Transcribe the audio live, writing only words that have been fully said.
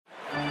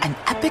An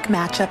epic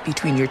matchup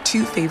between your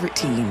two favorite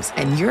teams,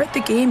 and you're at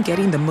the game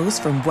getting the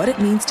most from what it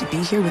means to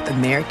be here with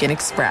American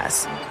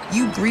Express.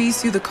 You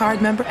breeze through the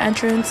card member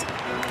entrance,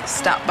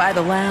 stop by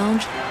the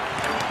lounge.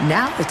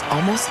 Now it's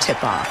almost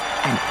tip-off,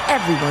 and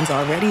everyone's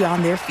already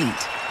on their feet.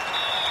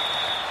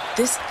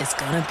 This is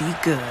gonna be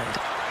good.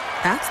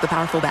 That's the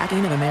powerful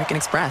backing of American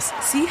Express.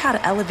 See how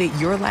to elevate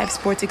your live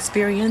sports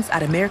experience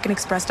at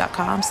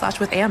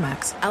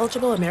americanexpress.com/with-Amex.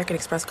 Eligible American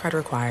Express card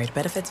required.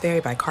 Benefits vary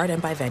by card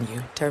and by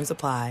venue. Terms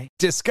apply.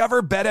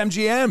 Discover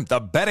BetMGM, the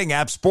betting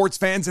app sports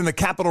fans in the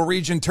capital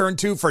region turn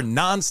to for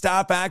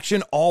nonstop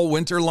action all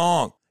winter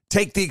long.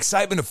 Take the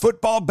excitement of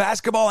football,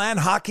 basketball, and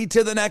hockey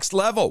to the next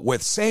level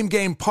with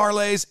same-game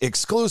parlays,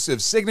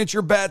 exclusive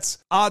signature bets,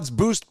 odds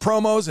boost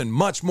promos, and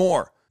much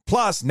more.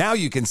 Plus, now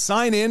you can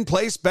sign in,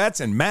 place bets,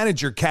 and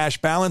manage your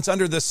cash balance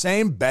under the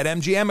same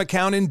BetMGM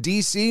account in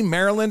D.C.,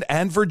 Maryland,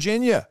 and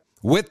Virginia.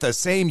 With the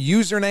same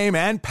username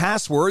and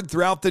password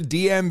throughout the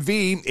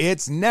DMV,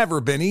 it's never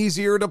been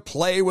easier to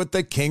play with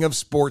the king of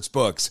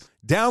sportsbooks.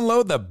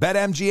 Download the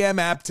BetMGM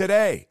app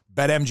today.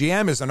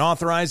 BetMGM is an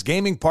authorized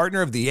gaming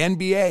partner of the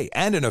NBA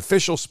and an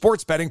official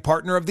sports betting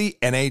partner of the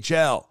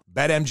NHL.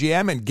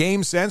 BetMGM and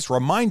GameSense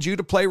remind you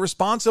to play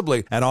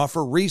responsibly and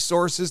offer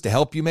resources to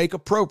help you make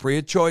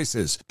appropriate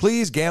choices.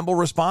 Please gamble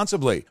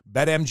responsibly.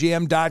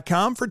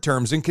 BetMGM.com for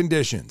terms and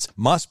conditions.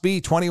 Must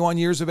be 21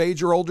 years of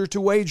age or older to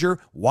wager.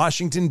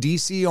 Washington,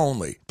 D.C.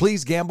 only.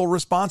 Please gamble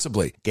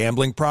responsibly.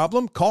 Gambling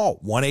problem? Call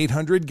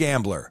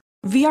 1-800-GAMBLER.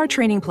 VR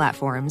training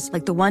platforms,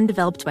 like the one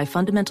developed by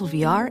Fundamental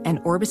VR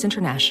and Orbis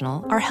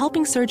International, are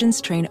helping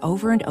surgeons train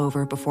over and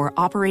over before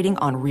operating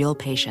on real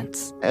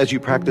patients. As you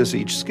practice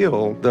each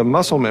skill, the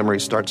muscle memory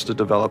starts to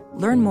develop.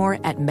 Learn more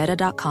at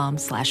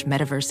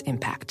meta.com/metaverse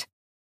impact.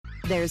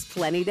 There's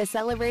plenty to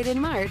celebrate in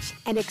March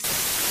and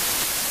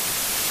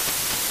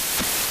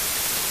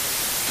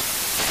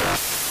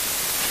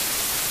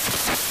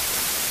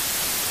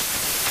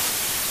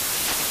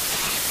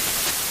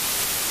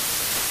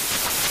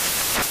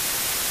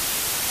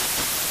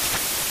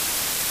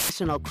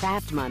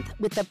Craft Month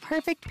with the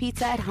perfect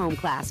pizza at home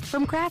class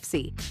from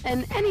Craftsy.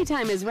 And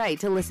anytime is right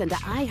to listen to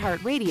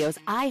iHeartRadio's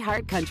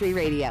iHeartCountry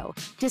Radio.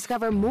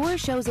 Discover more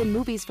shows and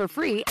movies for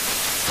free.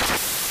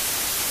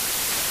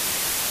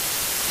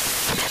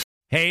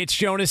 Hey, it's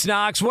Jonas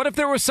Knox. What if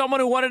there was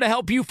someone who wanted to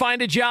help you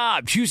find a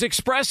job? Choose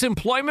Express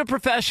Employment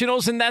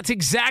Professionals, and that's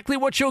exactly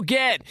what you'll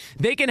get.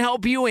 They can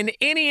help you in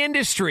any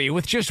industry.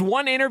 With just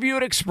one interview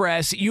at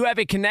Express, you have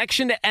a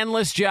connection to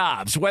endless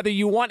jobs. Whether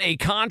you want a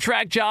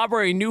contract job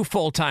or a new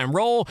full-time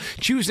role,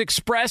 choose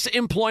Express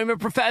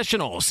Employment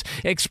Professionals.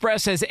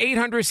 Express has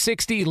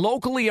 860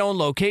 locally owned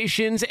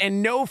locations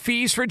and no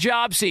fees for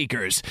job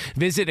seekers.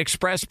 Visit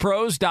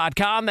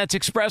expresspros.com. That's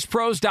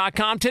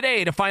expresspros.com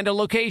today to find a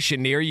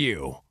location near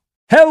you.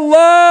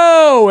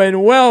 Hello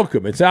and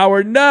welcome. It's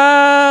hour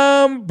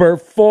number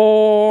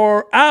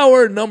four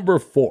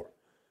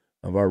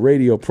of our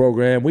radio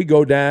program. We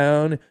go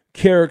down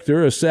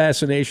character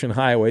assassination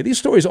highway. These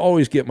stories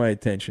always get my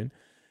attention.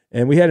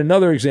 And we had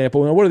another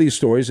example. Now, what are these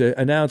stories?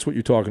 Announce what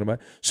you're talking about.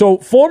 So,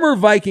 former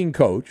Viking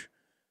coach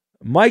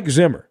Mike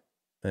Zimmer,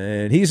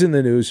 and he's in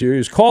the news here, he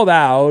was called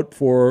out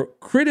for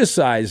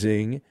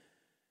criticizing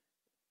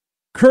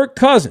Kirk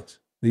Cousins,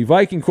 the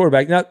Viking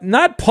quarterback. Now,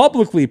 not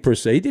publicly per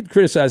se. He did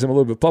criticize him a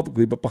little bit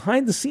publicly, but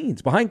behind the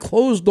scenes, behind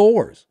closed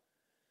doors.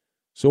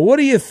 So what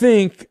do you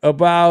think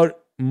about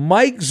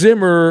Mike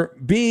Zimmer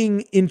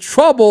being in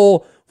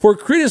trouble for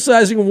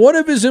criticizing one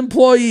of his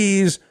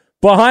employees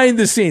behind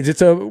the scenes?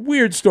 It's a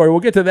weird story. We'll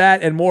get to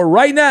that and more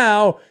right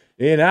now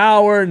in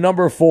hour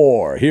number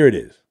 4. Here it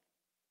is.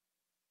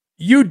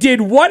 You did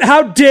what?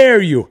 How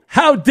dare you?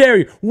 How dare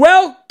you?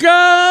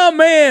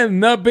 Welcome in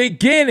the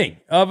beginning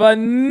of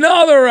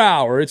another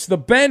hour. It's the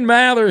Ben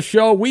Maller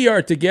Show. We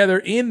are together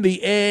in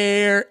the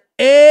air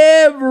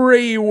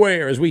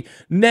everywhere as we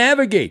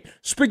navigate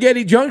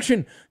Spaghetti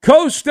Junction,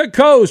 coast to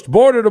coast,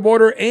 border to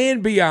border,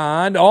 and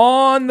beyond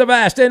on the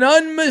vast and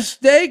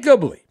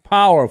unmistakably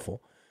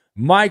powerful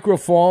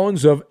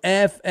microphones of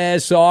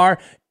FSR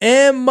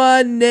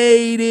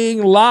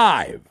emanating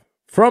live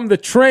from the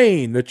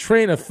train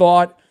of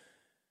thought,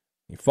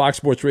 Fox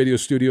Sports Radio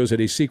studios at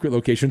a secret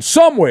location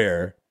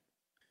somewhere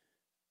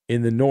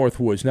in the North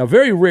Woods. Now,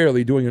 very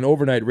rarely doing an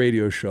overnight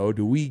radio show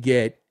do we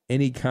get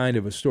any kind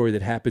of a story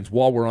that happens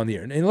while we're on the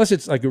air. And unless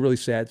it's like a really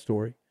sad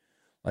story,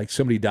 like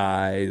somebody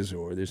dies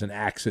or there's an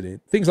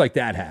accident. Things like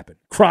that happen.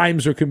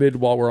 Crimes are committed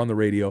while we're on the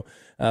radio.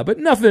 But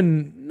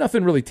nothing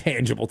really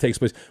tangible takes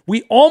place.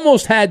 We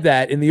almost had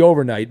that in the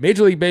overnight.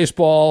 Major League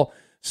Baseball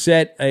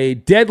set a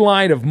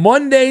deadline of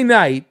Monday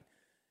night.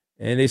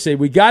 And they say,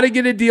 we got to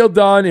get a deal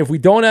done. If we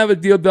don't have a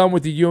deal done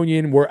with the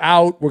union, we're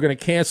out. We're going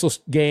to cancel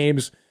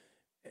games.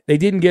 They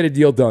didn't get a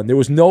deal done. There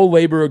was no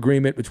labor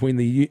agreement between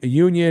the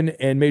union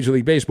and Major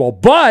League Baseball.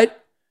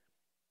 But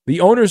the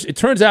owners, it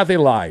turns out they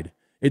lied.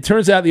 It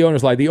turns out the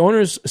owners lied. The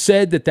owners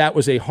said that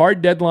was a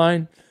hard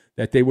deadline,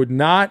 that they would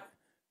not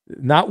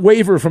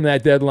waver from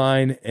that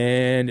deadline.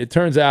 And it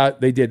turns out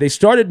they did. They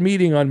started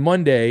meeting on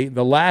Monday,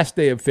 the last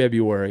day of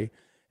February,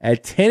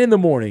 at 10 in the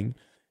morning.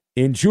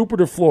 in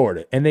Jupiter,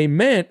 Florida. And they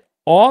met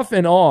off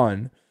and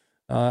on.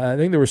 I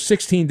think there were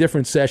 16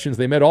 different sessions.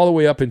 They met all the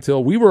way up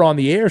until we were on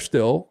the air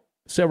still,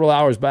 several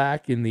hours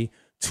back in the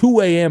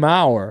 2 a.m.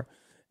 hour.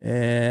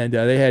 And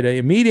they had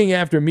a meeting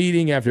after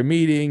meeting after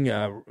meeting.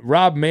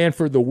 Rob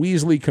Manfred, the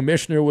Weasley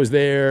commissioner, was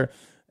there.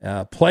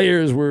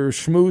 Players were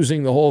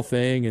schmoozing the whole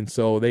thing. And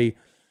so they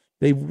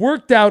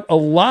worked out a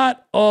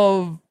lot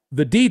of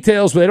the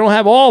details, but they don't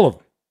have all of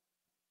them.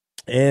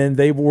 And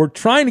they were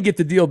trying to get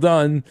the deal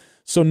done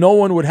so no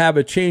one would have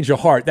a change of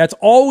heart. That's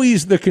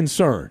always the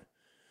concern.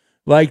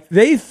 Like,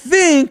 they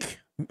think,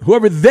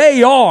 whoever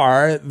they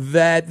are,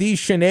 that these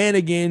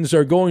shenanigans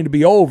are going to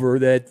be over,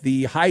 that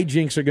the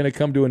hijinks are going to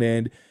come to an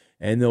end,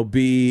 and there'll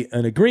be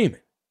an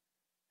agreement.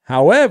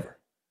 However,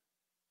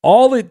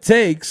 all it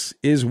takes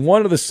is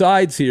one of the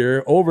sides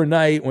here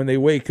overnight when they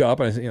wake up,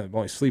 and they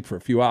only sleep for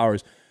a few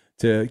hours,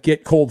 to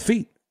get cold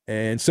feet.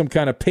 And some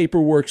kind of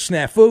paperwork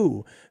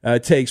snafu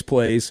takes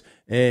place,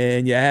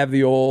 and you have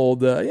the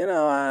old,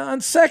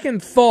 on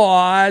second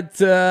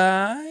thought,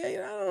 I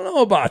don't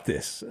know about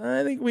this.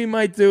 I think we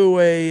might do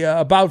a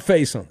about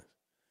face on this.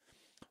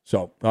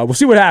 So we'll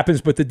see what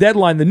happens, but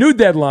the new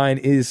deadline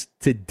is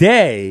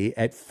today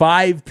at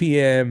 5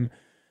 p.m.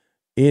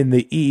 in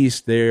the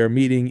East. They're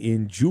meeting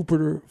in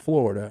Jupiter,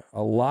 Florida.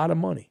 A lot of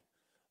money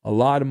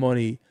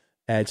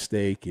at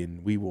stake,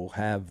 and we will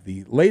have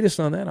the latest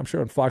on that, I'm sure,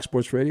 on Fox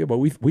Sports Radio. But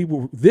we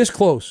were this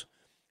close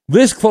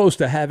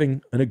to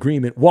having an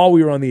agreement while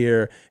we were on the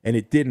air, and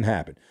it didn't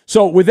happen.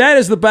 So with that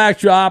as the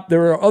backdrop,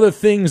 there are other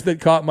things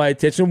that caught my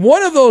attention.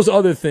 One of those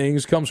other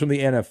things comes from the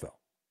NFL.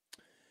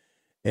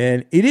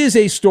 And it is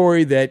a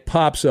story that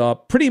pops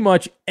up pretty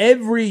much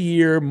every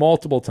year,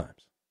 multiple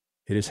times.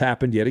 It has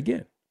happened yet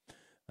again.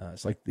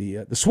 It's like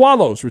the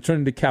Swallows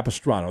returning to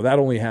Capistrano. That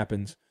only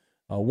happens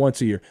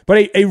once a year.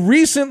 But a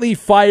recently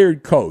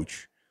fired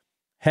coach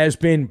has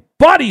been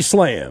body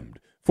slammed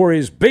for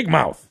his big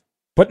mouth,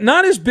 but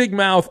not his big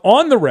mouth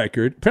on the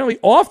record, apparently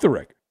off the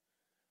record.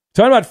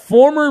 Talking about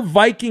former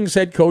Vikings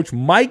head coach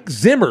Mike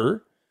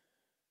Zimmer,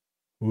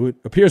 who it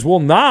appears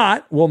will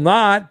not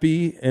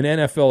be an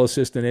NFL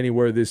assistant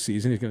anywhere this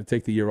season. He's going to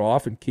take the year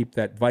off and keep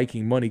that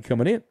Viking money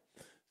coming in.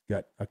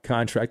 Got a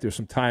contract. There's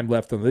some time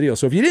left on the deal.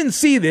 So if you didn't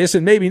see this,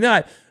 and maybe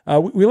not,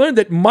 we learned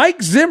that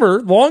Mike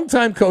Zimmer,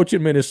 longtime coach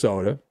in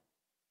Minnesota,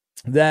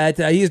 that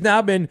he's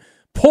now been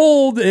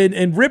pulled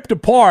and ripped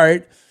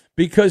apart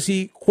because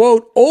he,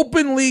 quote,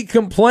 openly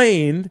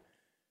complained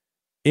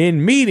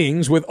in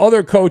meetings with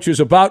other coaches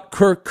about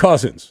Kirk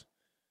Cousins.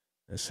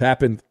 This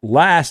happened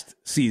last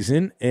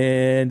season,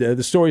 and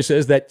the story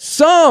says that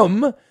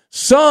some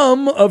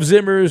of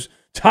Zimmer's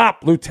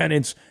top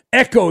lieutenants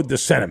echoed the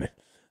sentiment.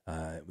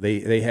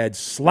 They had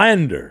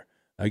slander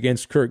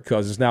against Kirk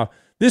Cousins. Now,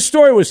 this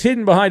story was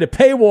hidden behind a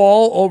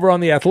paywall over on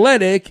The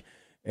Athletic,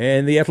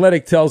 and The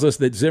Athletic tells us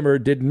that Zimmer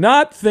did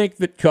not think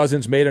that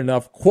Cousins made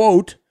enough,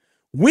 quote,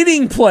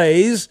 winning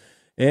plays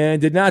and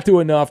did not do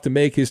enough to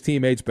make his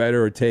teammates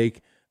better or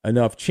take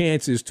enough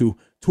chances to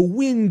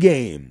win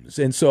games.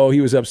 And so he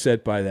was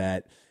upset by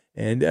that.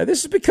 And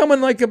this is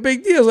becoming like a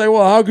big deal. It's like,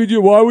 well,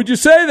 why would you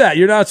say that?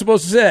 You're not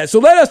supposed to say that. So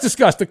let us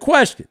discuss the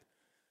question.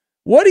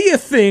 What do you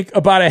think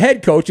about a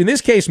head coach, in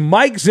this case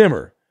Mike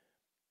Zimmer,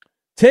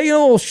 taking a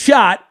little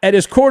shot at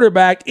his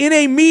quarterback in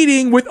a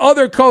meeting with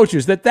other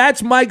coaches?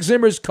 That's Mike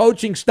Zimmer's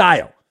coaching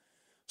style.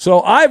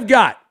 So I've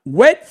got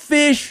wet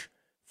fish,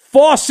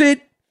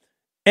 faucet,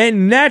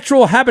 and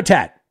natural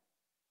habitat.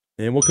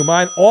 And we'll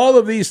combine all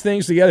of these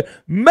things together.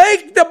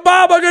 Make the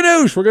Baba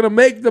Ganoush. We're going to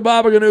make the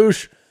Baba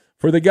Ganoush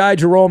for the guy,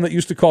 Jerome, that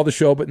used to call the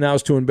show, but now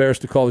is too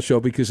embarrassed to call the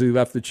show because he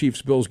left the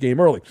Chiefs-Bills game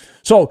early.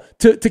 So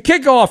to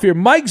kick off here,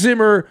 Mike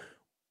Zimmer,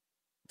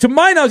 to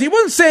my knowledge, he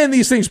wasn't saying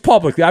these things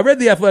publicly. I read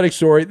the Athletic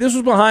story. This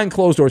was behind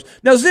closed doors.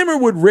 Now, Zimmer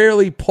would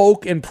rarely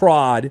poke and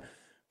prod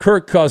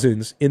Kirk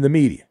Cousins in the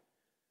media.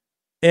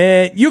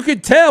 And you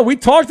could tell, we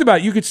talked about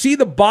it, you could see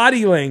the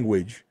body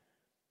language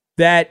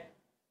that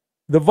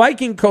the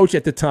Viking coach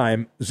at the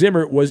time,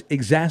 Zimmer, was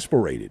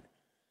exasperated.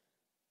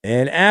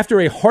 And after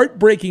a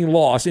heartbreaking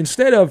loss,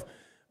 instead of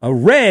a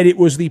red, it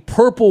was the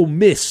purple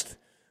mist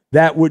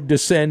that would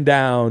descend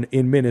down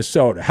in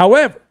Minnesota.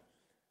 However,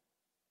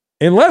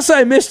 unless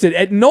I missed it,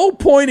 at no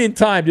point in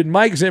time did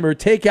Mike Zimmer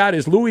take out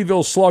his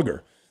Louisville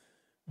Slugger,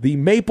 the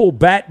maple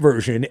bat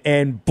version,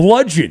 and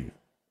bludgeon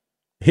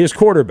his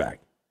quarterback.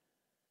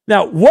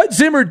 Now, what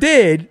Zimmer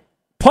did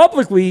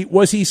publicly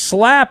was he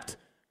slapped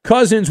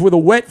Cousins with a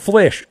wet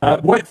fish. He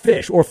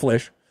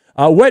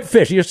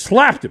just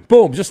slapped him.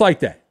 Boom, just like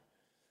that.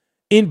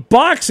 In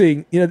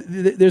boxing,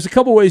 there's a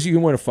couple ways you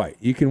can win a fight.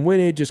 You can win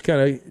it just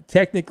kind of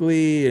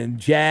technically and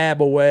jab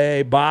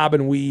away, bob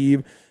and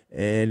weave,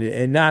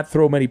 and not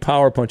throw many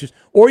power punches.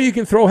 Or you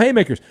can throw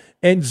haymakers.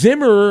 And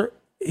Zimmer,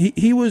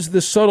 he was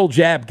the subtle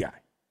jab guy,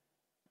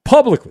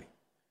 publicly.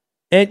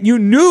 And you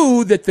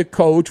knew that the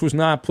coach was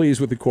not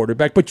pleased with the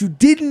quarterback, but you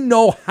didn't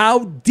know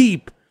how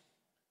deep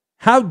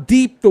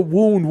the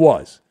wound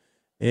was.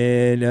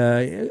 And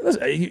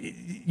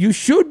you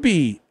should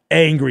be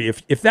angry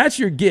if that's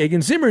your gig.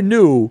 And Zimmer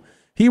knew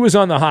he was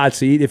on the hot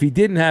seat. If he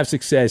didn't have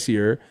success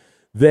here,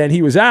 then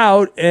he was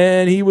out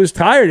and he was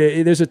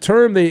tired. There's a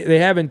term they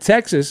have in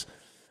Texas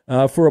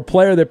for a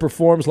player that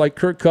performs like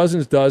Kirk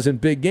Cousins does in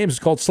big games. It's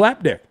called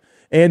slapdick.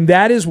 And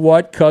that is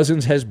what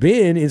Cousins has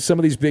been in some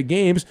of these big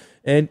games.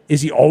 And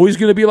is he always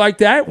going to be like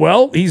that?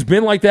 Well, he's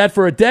been like that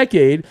for a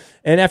decade.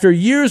 And after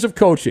years of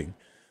coaching,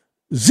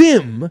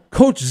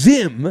 Coach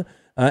Zim,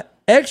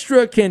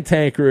 extra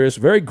cantankerous,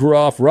 very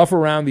gruff, rough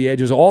around the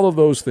edges, all of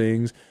those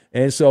things.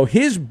 And so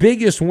his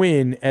biggest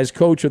win as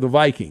coach of the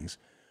Vikings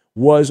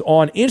was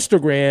on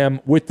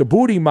Instagram with the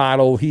booty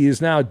model he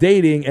is now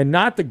dating and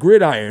not the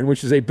gridiron,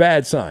 which is a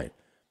bad sign.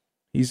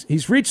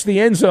 He's reached the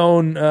end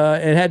zone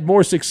and had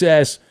more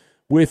success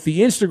with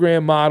the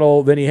Instagram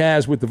model than he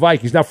has with the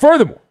Vikings. Now,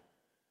 furthermore,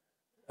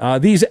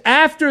 these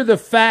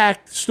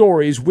after-the-fact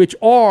stories, which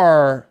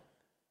are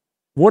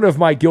one of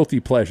my guilty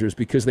pleasures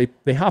because they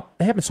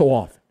happen so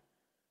often.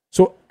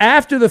 So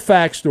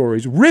after-the-fact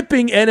stories,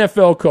 ripping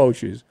NFL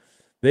coaches,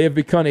 they have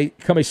become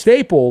a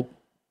staple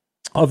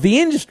of the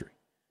industry.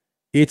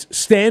 It's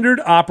standard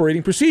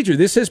operating procedure.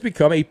 This has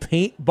become a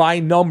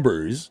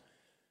paint-by-numbers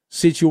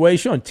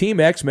situation.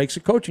 Team X makes a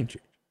coaching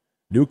change.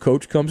 New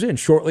coach comes in.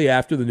 Shortly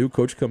after the new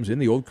coach comes in,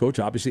 the old coach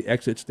obviously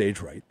exits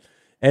stage right.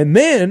 And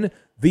then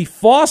the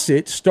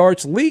faucet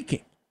starts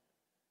leaking.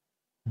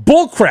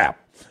 Bullcrap.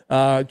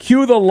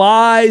 Cue the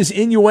lies,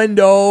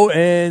 innuendo,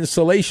 and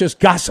salacious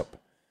gossip.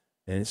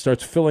 And it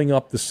starts filling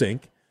up the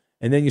sink.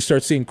 And then you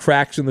start seeing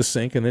cracks in the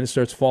sink, and then it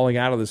starts falling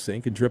out of the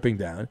sink and dripping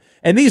down.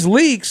 And these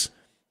leaks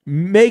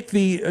make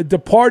the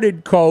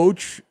departed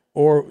coach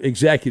or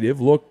executive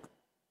look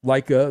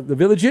like the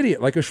village idiot,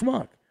 like a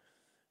schmuck.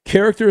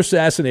 Character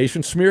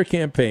assassination, smear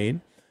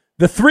campaign,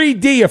 the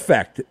 3D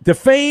effect,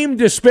 defame,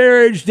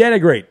 disparage,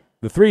 denigrate,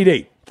 the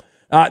 3D.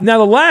 Now,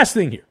 the last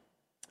thing here,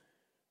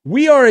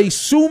 we are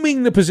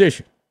assuming the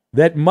position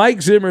that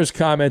Mike Zimmer's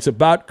comments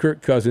about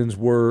Kirk Cousins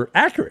were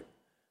accurate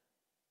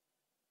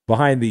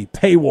behind the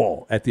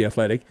paywall at The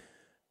Athletic.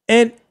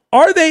 And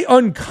are they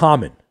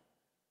uncommon?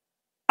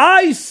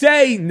 I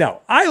say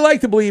no. I like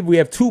to believe we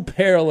have two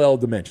parallel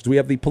dimensions. We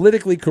have the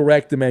politically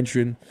correct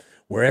dimension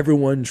where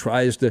everyone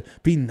tries to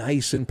be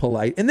nice and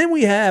polite. And then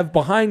we have,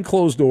 behind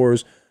closed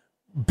doors,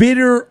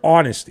 bitter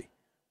honesty,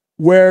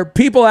 where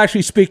people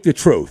actually speak the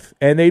truth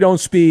and they don't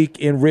speak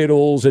in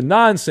riddles and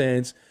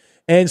nonsense.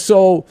 And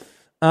so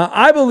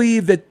I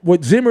believe that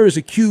what Zimmer is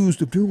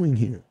accused of doing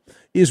here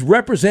is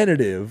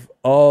representative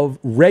of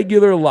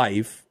regular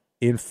life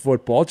in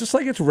football, just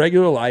like it's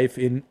regular life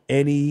in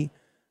any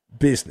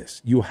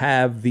business. You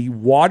have the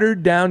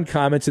watered-down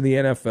comments in the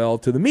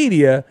NFL to the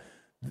media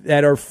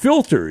that are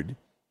filtered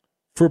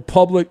for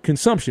public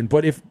consumption.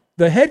 But if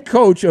the head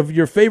coach of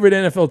your favorite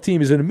NFL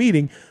team is in a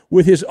meeting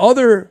with his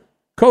other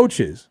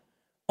coaches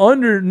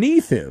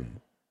underneath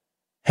him,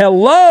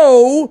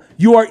 hello,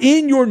 you are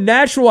in your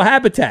natural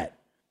habitat.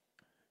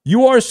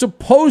 You are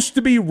supposed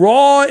to be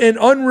raw and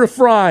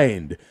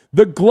unrefined.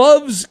 The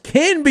gloves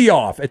can be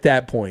off at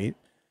that point,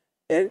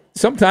 and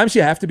sometimes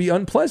you have to be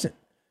unpleasant.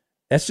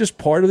 That's just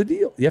part of the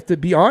deal. You have to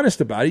be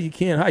honest about it. You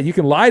can't hide. You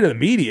can lie to the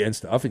media and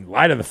stuff and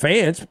lie to the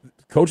fans.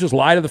 Coaches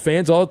lie to the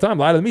fans all the time,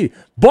 lie to the media.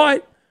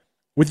 But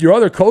with your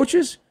other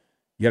coaches,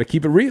 you got to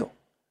keep it real.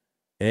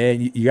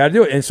 And you got to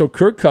do it. And so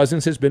Kirk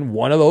Cousins has been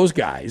one of those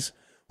guys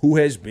who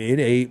has been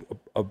a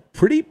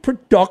pretty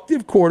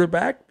productive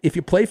quarterback. If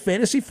you play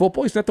fantasy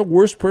football, he's not the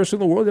worst person in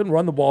the world. He doesn't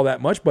run the ball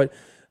that much, but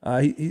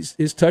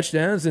his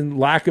touchdowns and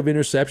lack of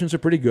interceptions are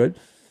pretty good.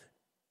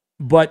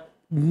 But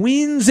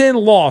wins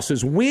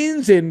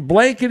and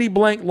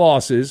blankety-blank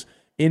losses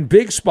in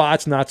big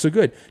spots, not so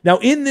good. Now,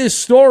 in this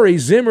story,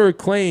 Zimmer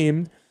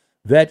claimed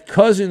that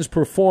Cousins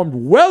performed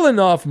well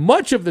enough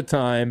much of the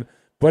time,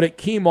 but at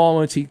key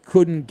moments he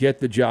couldn't get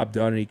the job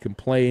done, and he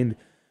complained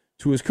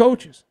to his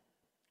coaches.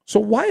 So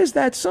why is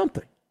that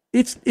something?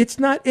 It's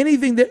not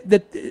anything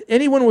that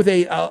anyone with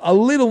a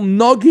little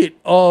nugget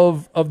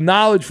of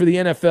knowledge for the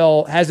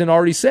NFL hasn't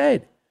already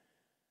said.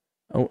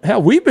 Oh,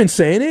 hell, we've been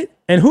saying it.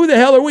 And who the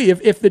hell are we?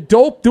 If the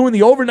dope doing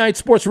the overnight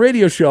sports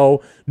radio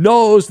show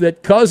knows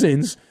that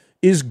Cousins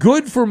is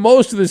good for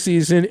most of the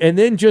season and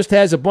then just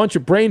has a bunch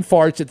of brain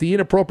farts at the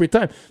inappropriate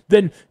time,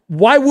 then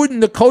why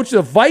wouldn't the coach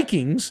of the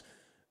Vikings,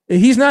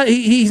 he's not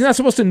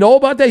supposed to know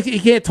about that? He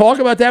can't talk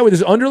about that with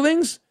his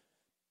underlings?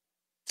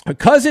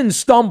 Cousins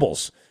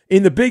stumbles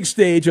in the big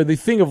stage are the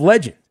thing of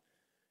legend.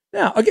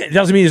 Now, again, it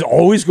doesn't mean he's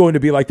always going to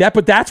be like that,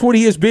 but that's what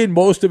he has been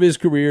most of his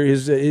career.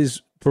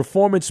 His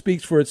performance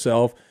speaks for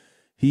itself.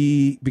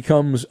 He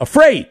becomes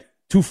afraid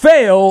to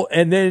fail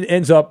and then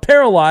ends up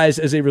paralyzed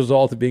as a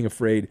result of being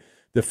afraid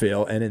to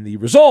fail. And then the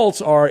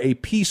results are a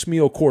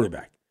piecemeal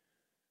quarterback.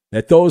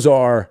 That those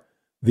are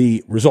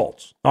the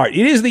results. All right,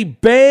 it is the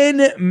Ben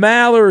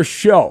Maller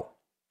Show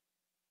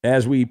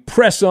as we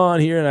press on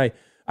here. And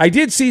I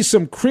did see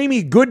some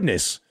creamy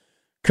goodness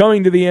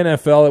coming to the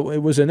NFL.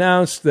 It was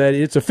announced that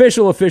it's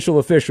official.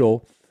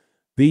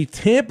 The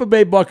Tampa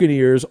Bay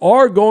Buccaneers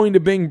are going to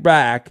bring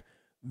back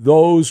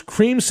those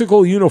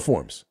creamsicle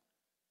uniforms.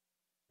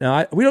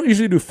 Now, we don't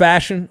usually do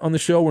fashion on the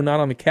show. We're not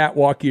on the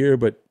catwalk here,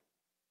 but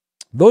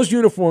those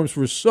uniforms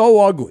were so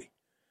ugly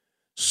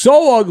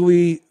So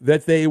ugly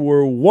that they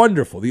were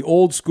wonderful. The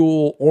old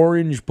school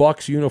orange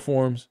Bucks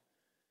uniforms.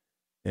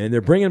 And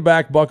they're bringing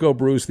back Bucko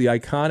Bruce, the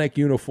iconic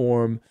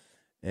uniform.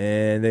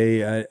 And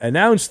they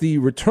announced the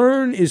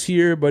return is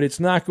here, but it's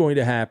not going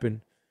to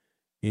happen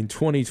in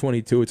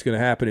 2022. It's going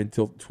to happen in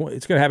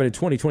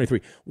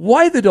 2023.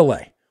 Why the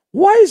delay?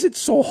 Why is it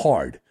so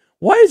hard?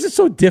 Why is it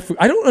so difficult?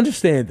 I don't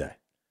understand that.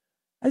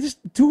 I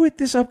just do it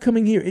this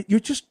upcoming year. You're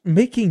just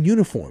making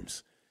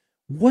uniforms.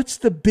 What's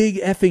the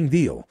big effing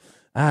deal?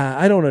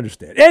 I don't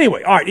understand.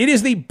 Anyway, all right, it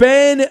is the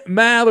Ben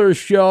Maller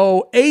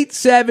Show.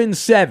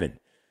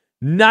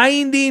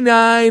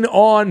 877-99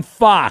 on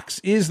Fox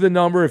is the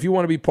number if you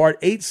want to be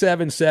part.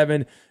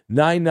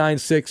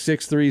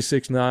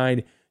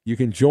 877-996-6369. You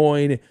can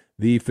join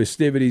the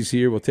festivities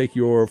here. We'll take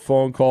your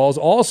phone calls.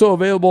 Also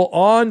available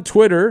on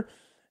Twitter,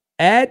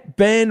 at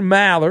Ben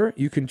Maller.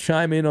 You can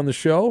chime in on the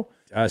show.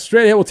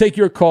 Straight ahead, we'll take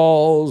your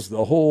calls,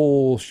 the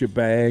whole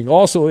shebang.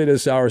 Also, it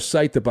is our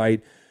Site to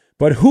Bite.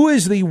 But who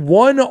is the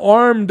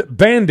one-armed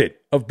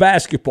bandit of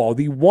basketball?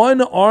 The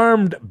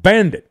one-armed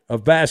bandit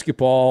of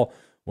basketball.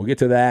 We'll get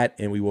to that,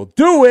 and we will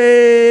do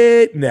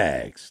it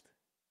next.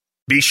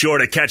 Be sure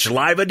to catch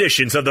live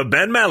editions of the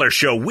Ben Maller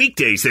Show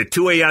weekdays at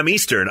 2 a.m.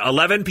 Eastern,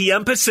 11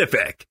 p.m.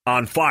 Pacific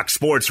on Fox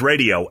Sports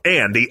Radio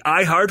and the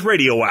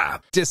iHeartRadio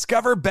app.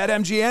 Discover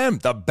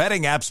BetMGM, the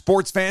betting app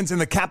sports fans in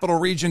the capital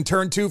region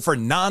turn to for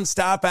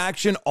nonstop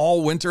action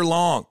all winter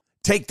long.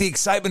 Take the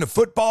excitement of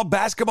football,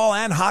 basketball,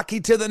 and hockey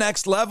to the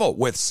next level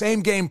with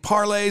same-game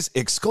parlays,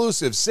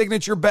 exclusive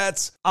signature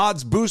bets,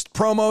 odds boost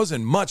promos,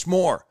 and much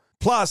more.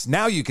 Plus,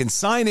 now you can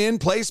sign in,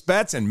 place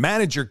bets, and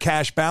manage your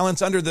cash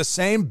balance under the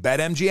same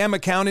BetMGM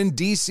account in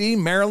D.C.,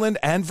 Maryland,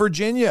 and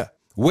Virginia.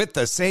 With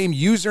the same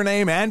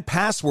username and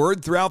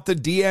password throughout the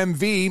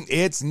DMV,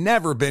 it's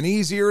never been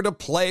easier to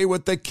play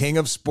with the king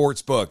of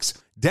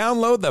sportsbooks.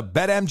 Download the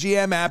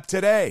BetMGM app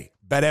today.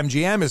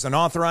 BetMGM is an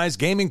authorized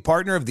gaming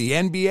partner of the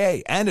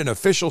NBA and an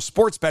official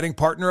sports betting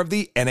partner of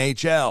the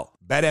NHL.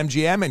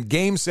 BetMGM and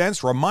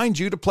GameSense remind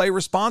you to play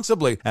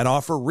responsibly and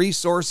offer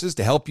resources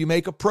to help you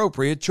make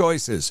appropriate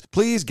choices.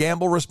 Please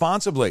gamble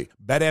responsibly.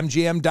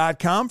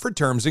 BetMGM.com for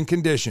terms and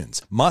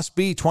conditions. Must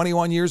be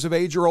 21 years of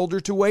age or older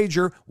to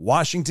wager.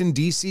 Washington,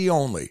 D.C.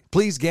 only.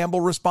 Please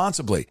gamble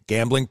responsibly.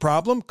 Gambling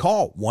problem?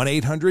 Call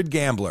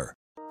 1-800-GAMBLER.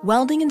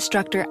 Welding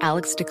instructor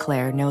Alex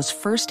DeClaire knows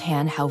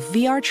firsthand how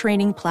VR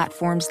training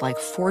platforms like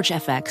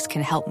ForgeFX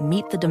can help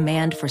meet the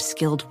demand for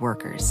skilled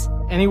workers.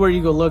 Anywhere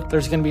you go look,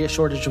 there's going to be a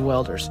shortage of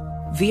welders.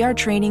 VR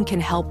training can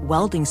help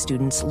welding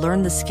students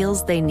learn the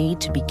skills they need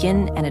to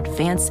begin and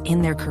advance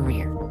in their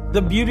career.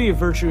 The beauty of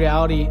virtual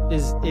reality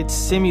is it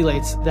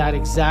simulates that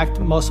exact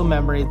muscle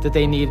memory that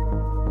they need.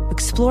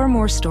 Explore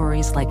more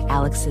stories like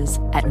Alex's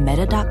at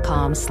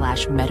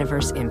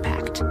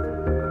meta.com/metaverseimpact.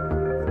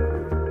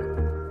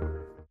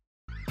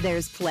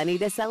 There's plenty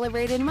to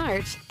celebrate in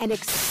March and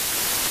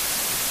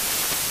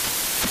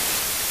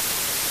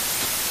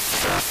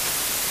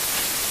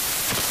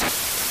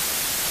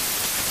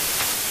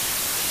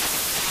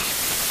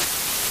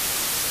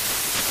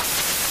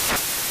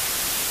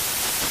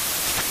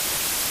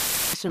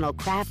National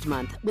Craft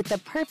Month with the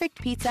perfect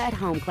pizza at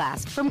home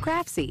class from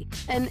Craftsy.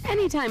 And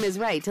anytime is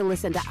right to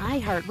listen to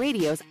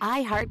iHeartRadio's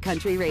iHeart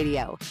Country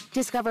Radio.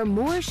 Discover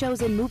more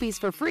shows and movies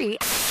for free.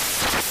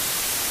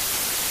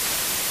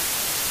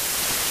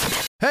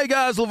 Hey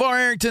guys, LeVar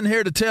Arrington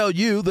here to tell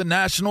you the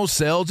national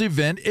sales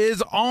event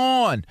is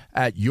on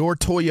at your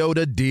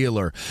Toyota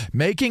dealer,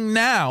 making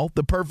now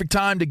the perfect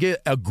time to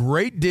get a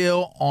great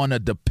deal on a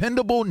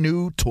dependable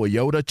new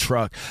Toyota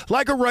truck,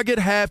 like a rugged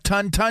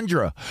half-ton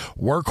Tundra.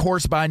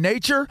 Workhorse by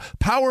nature,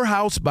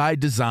 powerhouse by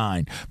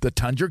design. The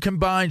Tundra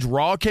combines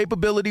raw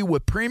capability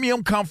with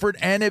premium comfort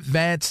and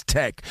advanced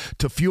tech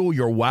to fuel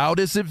your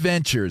wildest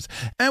adventures.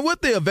 And with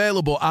the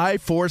available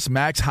iForce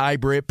Max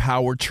Hybrid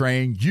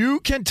powertrain, you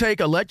can take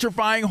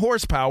electrifying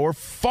horsepower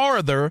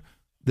farther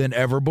than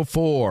ever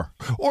before.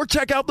 Or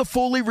check out the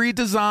fully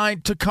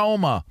redesigned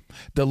Tacoma,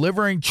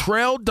 delivering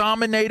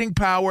trail-dominating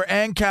power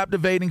and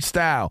captivating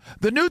style.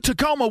 The new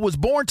Tacoma was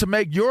born to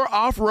make your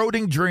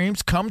off-roading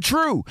dreams come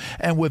true.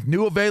 And with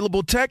new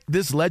available tech,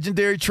 this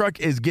legendary truck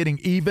is getting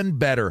even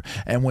better.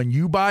 And when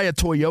you buy a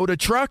Toyota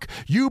truck,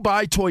 you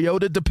buy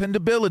Toyota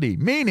dependability,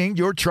 meaning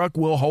your truck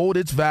will hold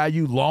its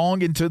value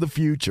long into the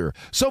future.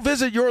 So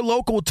visit your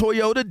local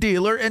Toyota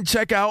dealer and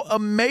check out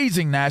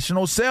amazing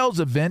national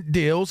sales event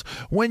deals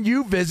when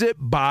you visit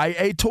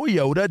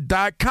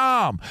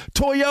buyatoyota.com.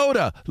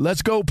 Toyota,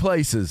 let's go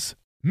places.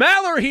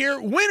 Maller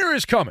here. Winter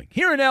is coming.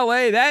 Here in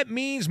L.A., that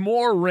means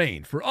more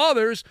rain. For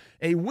others,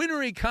 a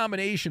wintry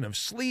combination of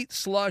sleet,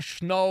 slush,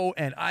 snow,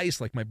 and ice,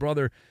 like my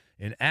brother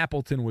in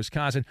Appleton,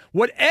 Wisconsin.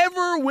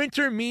 Whatever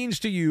winter means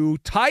to you,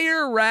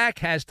 Tire Rack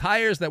has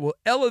tires that will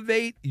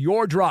elevate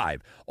your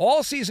drive.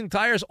 All-season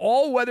tires,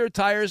 all-weather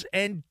tires,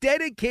 and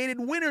dedicated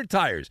winter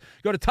tires.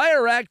 Go to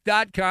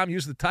TireRack.com.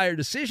 Use the Tire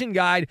Decision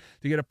Guide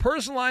to get a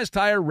personalized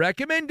tire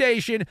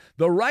recommendation,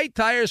 the right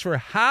tires for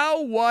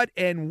how, what,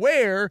 and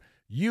where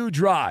you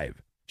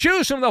drive.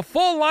 Choose from the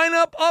full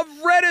lineup of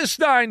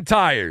Redestein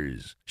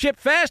tires. Ship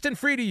fast and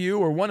free to you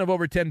or one of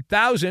over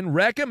 10,000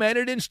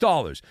 recommended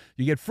installers.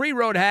 You get free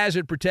road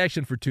hazard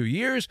protection for 2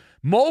 years.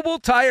 Mobile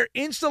tire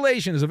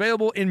installation is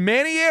available in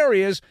many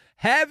areas.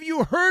 Have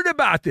you heard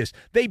about this?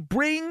 They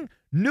bring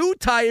new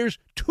tires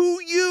to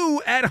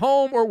you at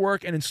home or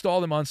work and install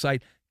them on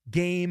site.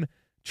 Game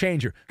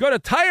changer. Go to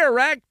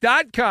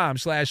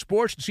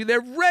TireRack.com/sports to see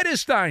their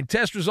Redestein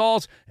test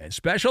results and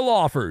special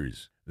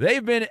offers.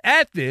 They've been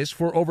at this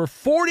for over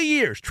 40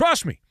 years.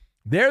 Trust me,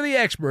 they're the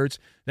experts.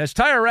 That's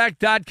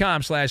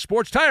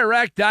TireRack.com/sports.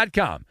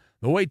 TireRack.com,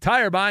 the way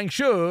tire buying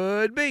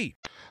should be.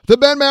 The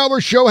Ben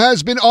Maller Show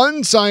has been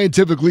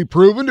unscientifically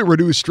proven to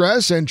reduce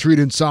stress and treat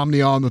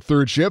insomnia on the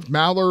third shift.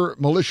 Maller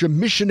Militia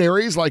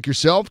missionaries like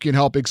yourself can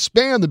help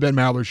expand the Ben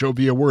Maller Show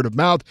via word of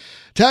mouth.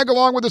 Tag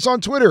along with us on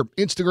Twitter,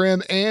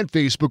 Instagram, and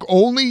Facebook.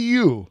 Only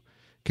you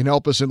can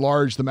help us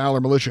enlarge the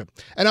Maller Militia.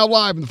 And now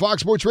live in the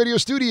Fox Sports Radio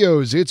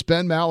studios, it's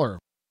Ben Maller.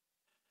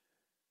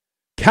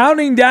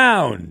 Counting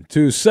down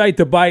to Cite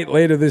the Bite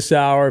later this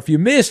hour. If you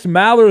missed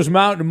Maller's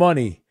Mountain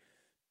Money,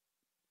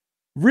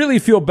 really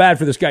feel bad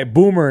for this guy,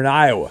 Boomer in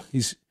Iowa.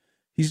 He's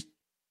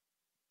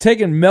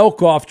taking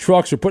milk off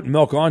trucks or putting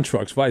milk on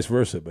trucks, vice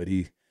versa. But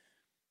he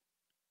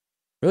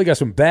really got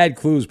some bad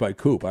clues by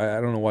Coop. I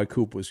don't know why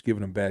Coop was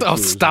giving him bad clues. Oh,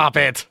 stop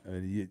it.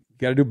 You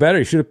got to do better.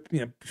 You should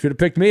have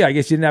picked me. I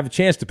guess you didn't have a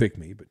chance to pick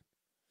me. But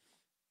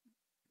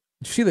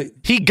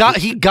he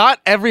got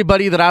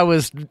everybody that I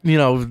was,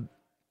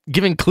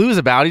 giving clues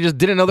about. He just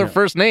didn't know their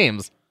first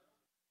names.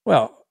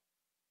 Well,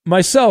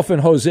 myself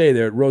and Jose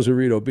there at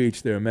Rosarito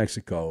Beach there in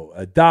Mexico,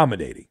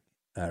 dominating.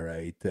 All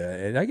right.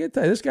 And I get to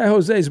tell you, this guy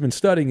Jose has been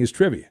studying his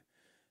trivia.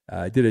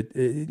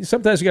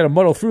 Sometimes you got to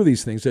muddle through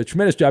these things. A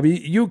tremendous job.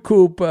 You,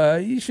 Coop,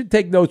 you should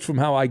take notes from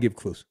how I give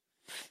clues.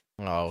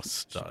 Oh,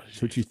 stop.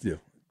 That's what you do.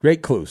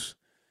 Great clues.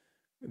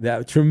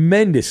 That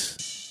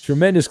tremendous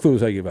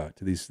clues I give out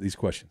to these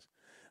questions.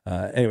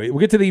 Anyway,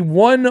 we'll get to the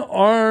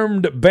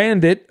one-armed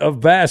bandit of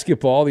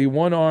basketball. The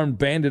one-armed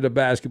bandit of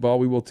basketball.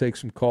 We will take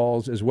some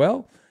calls as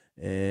well.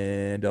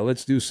 And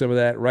let's do some of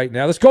that right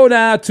now. Let's go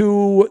now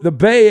to the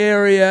Bay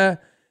Area.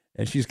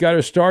 And she's got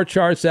her star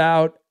charts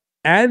out.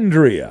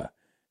 Andrea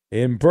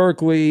in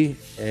Berkeley.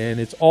 And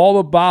it's all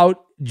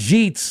about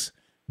Jeets.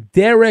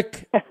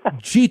 Derek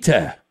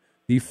Jeter,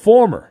 the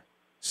former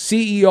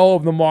CEO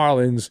of the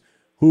Marlins,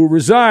 who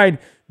resigned.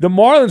 The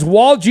Marlins,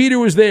 while Jeter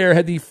was there,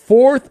 had the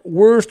fourth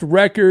worst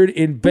record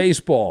in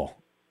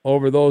baseball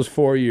over those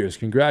 4 years.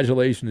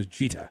 Congratulations,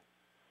 Jeter.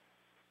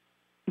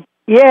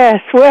 Yes,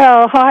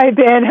 well, hi,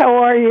 Ben. How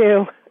are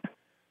you?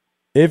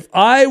 If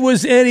I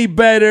was any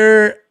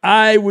better,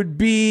 I would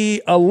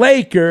be a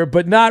Laker,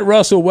 but not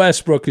Russell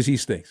Westbrook because he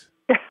stinks.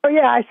 Oh,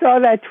 yeah, I saw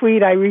that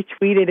tweet. I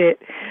retweeted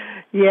it.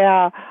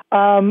 Yeah.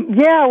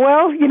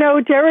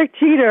 Well, Derek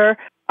Jeter,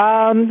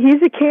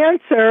 he's a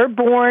Cancer,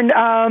 born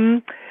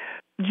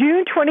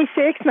June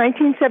 26,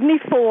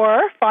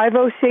 1974,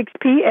 5:06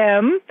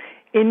 p.m.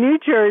 in New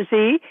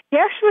Jersey. He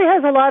actually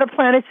has a lot of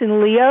planets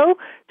in Leo,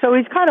 so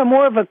he's kind of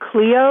more of a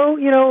Cleo,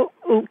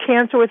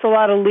 Cancer with a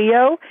lot of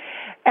Leo.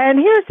 And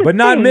here's the thing.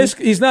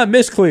 He's not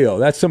Miss Cleo.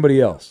 That's somebody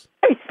else.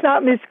 He's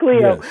not Miss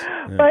Cleo. Yes.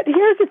 Yeah. But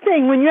here's the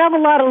thing. When you have a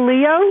lot of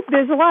Leo,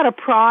 there's a lot of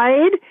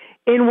pride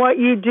in what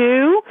you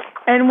do.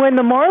 And when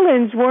the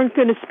Marlins weren't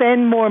going to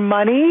spend more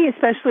money,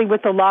 especially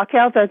with the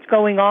lockout that's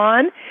going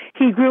on,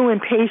 he grew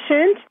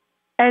impatient.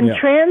 And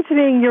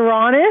transiting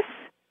Uranus,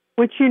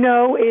 which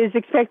is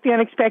expect the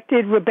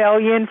unexpected,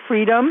 rebellion,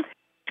 freedom,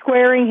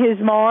 squaring his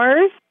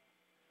Mars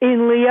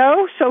in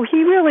Leo. So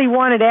he really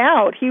wanted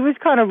out. He was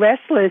kind of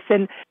restless.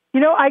 And,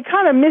 I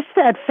kind of missed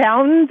that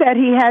fountain that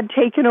he had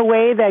taken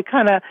away, that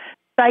kind of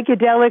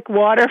psychedelic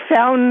water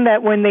fountain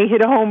that when they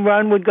hit a home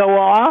run would go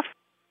off.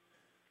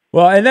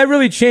 Well, and that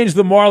really changed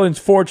the Marlins'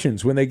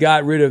 fortunes when they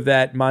got rid of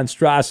that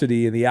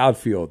monstrosity in the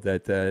outfield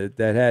that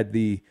had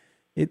the...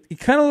 It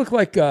kind of looked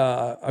like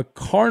a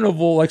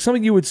carnival, like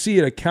something you would see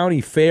at a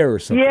county fair or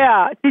something.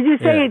 Yeah. Did you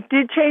say it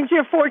did change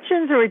their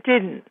fortunes or it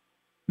didn't?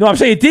 No, I'm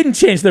saying it didn't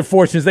change their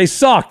fortunes. They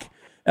suck.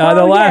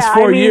 The last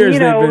 4 years,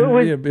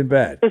 they've been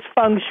bad. It's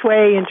feng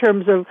shui in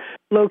terms of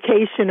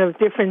location of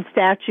different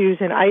statues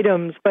and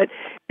items. But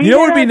what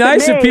would be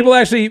nice if people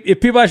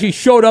actually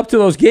showed up to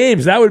those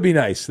games. That would be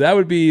nice. That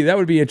would be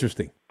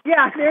interesting.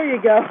 Yeah, there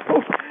you go.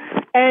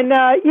 And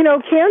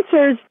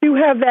Cancers do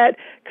have that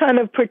kind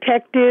of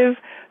protective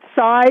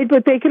side,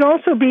 but they can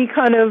also be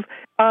kind of,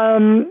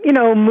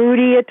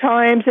 moody at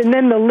times. And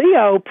then the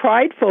Leo,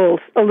 prideful,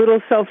 a little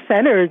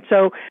self-centered.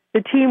 So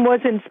the team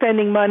wasn't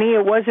spending money.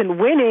 It wasn't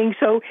winning.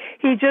 So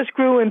he just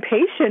grew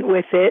impatient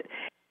with it.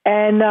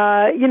 And,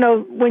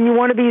 when you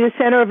want to be the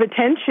center of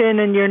attention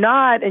and you're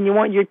not, and you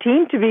want your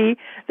team to be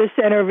the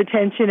center of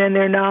attention and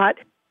they're not,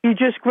 you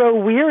just grow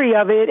weary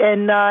of it.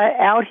 And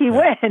out he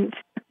went.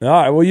 All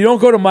right. Well, you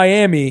don't go to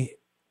Miami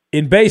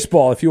in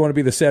baseball if you want to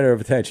be the center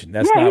of attention.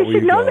 That's not where you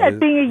should know that,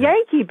 being a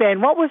Yankee, Ben.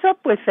 What was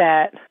up with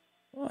that?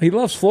 Well, he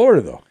loves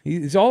Florida, though.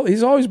 He's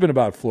always been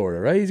about Florida,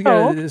 right? He's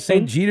got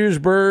St.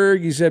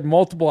 Petersburg. He's had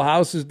multiple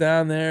houses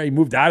down there. He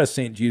moved out of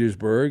St.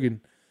 Petersburg. And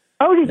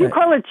Oh, did you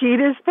call it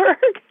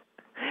Jetersburg?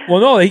 Well,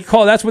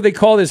 no, that's what they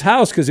called his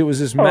house because it was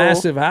this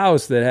massive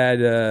house that had.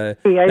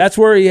 That's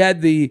where he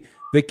had the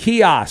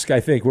kiosk, I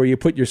think, where you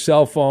put your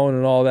cell phone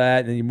and all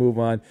that, and then you move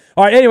on.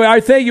 All right.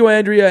 Anyway, thank you,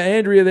 Andrea.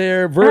 Andrea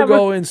there,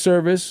 Virgo in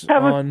service.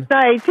 Have a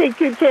night. Take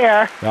good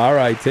care. All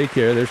right, take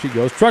care. There she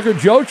goes. Trucker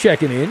Joe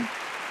checking in.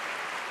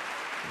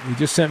 He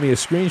just sent me a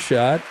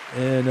screenshot,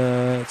 and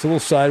it's a little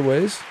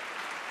sideways.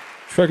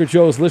 Trucker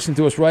Joe is listening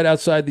to us right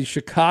outside the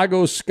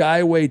Chicago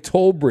Skyway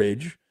toll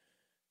bridge.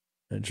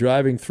 And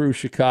driving through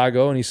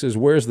Chicago, and he says,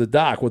 "Where's the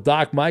Doc?" Well,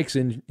 Doc Mike's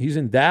he's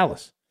in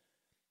Dallas.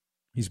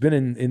 He's been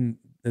in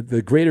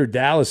the greater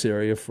Dallas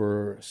area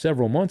for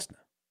several months now.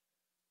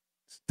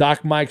 It's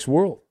Doc Mike's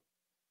world,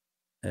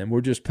 and we're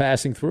just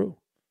passing through.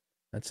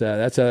 That's how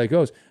that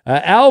goes.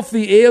 Alf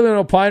the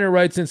Alien Opiner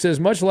writes and says,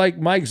 much like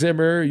Mike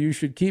Zimmer, you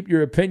should keep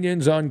your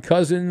opinions on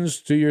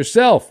Cousins to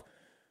yourself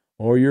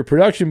or your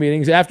production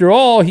meetings. After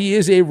all, he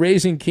is a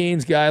Raising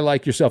Cane's guy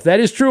like yourself. That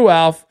is true,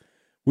 Alf.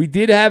 We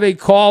did have a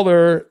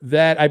caller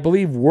that I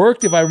believe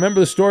worked, if I remember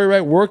the story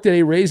right, worked at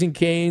a Raising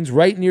Cane's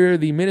right near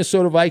the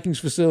Minnesota Vikings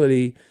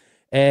facility.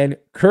 And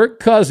Kirk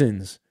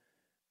Cousins,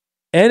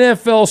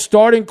 NFL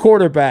starting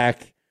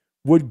quarterback,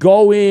 would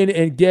go in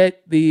and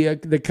get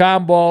the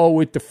combo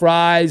with the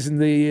fries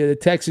and the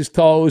Texas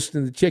toast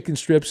and the chicken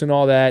strips and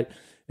all that,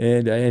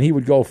 and he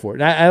would go for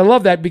it. And I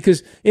love that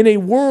because in a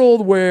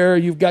world where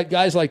you've got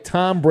guys like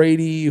Tom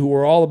Brady who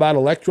are all about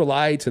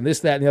electrolytes and this,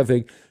 that, and the other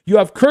thing, you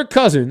have Kirk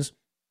Cousins,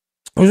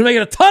 who's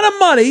making a ton of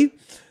money,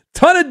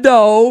 ton of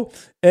dough,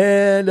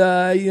 and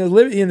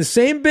living in the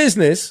same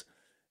business,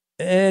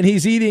 and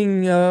he's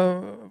eating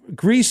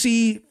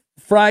greasy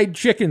fried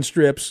chicken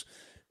strips.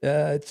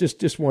 It's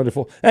just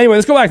wonderful. Anyway,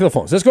 let's go back to the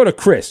phones. Let's go to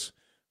Chris,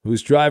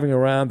 who's driving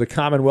around the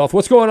Commonwealth.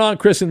 What's going on,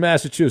 Chris, in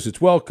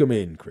Massachusetts? Welcome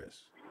in,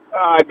 Chris.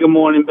 Good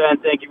morning,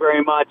 Ben. Thank you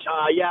very much.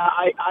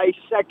 I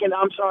second.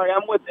 I'm sorry.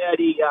 I'm with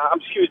Eddie. I'm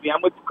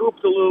with Coop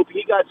the Loop.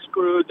 He got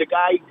screwed. The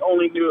guy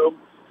only knew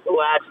the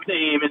last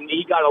name, and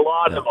he got a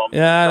lot of them.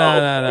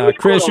 No.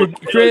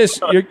 Chris,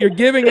 you're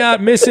giving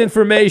out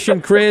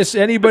misinformation, Chris.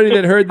 Anybody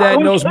that heard that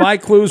knows my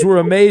clues were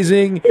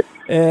amazing.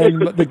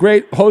 And the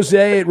great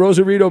Jose at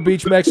Rosarito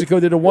Beach,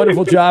 Mexico, did a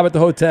wonderful job at the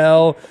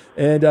hotel.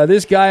 And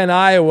this guy in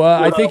Iowa,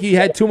 I think he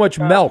had too much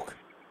milk.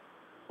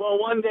 Well,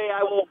 one day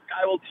I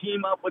will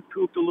team up with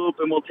Coop the Loop,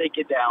 and we'll take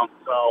it down.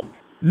 So.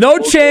 No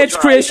chance,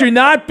 Chris. You're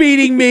not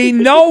beating me.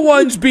 No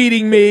one's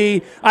beating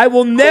me. I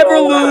will never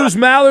lose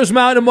Maller's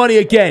Mountain money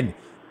again.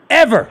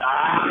 Ever.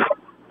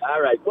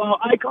 All right. Well,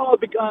 I called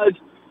because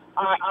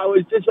I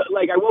was just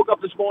I woke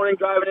up this morning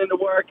driving into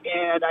work,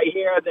 and I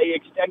hear they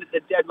extended the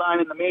deadline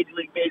in the Major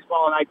League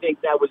Baseball, and I think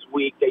that was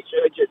weak. They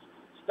should have just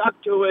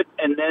stuck to it,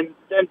 and then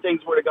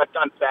things would have got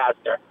done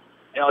faster.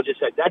 And I'll just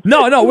say that's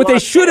no. What they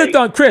should have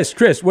done,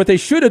 Chris. What they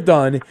should have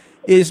done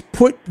is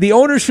the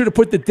owners should have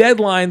put the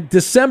deadline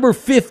December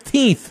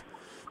 15th.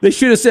 They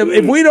should have said,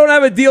 if we don't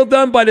have a deal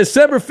done by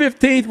December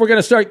 15th, we're going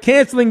to start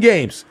canceling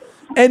games.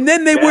 And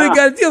then they would have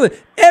got a deal.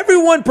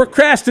 Everyone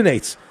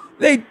procrastinates.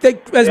 They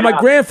as my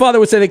grandfather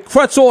would say, they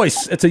krutz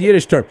ois. It's a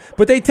Yiddish term.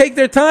 But they take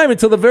their time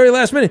until the very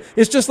last minute.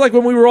 It's just like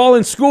when we were all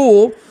in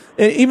school,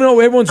 and even though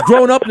everyone's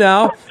grown up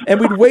now, and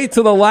we'd wait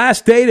till the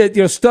last day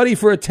to study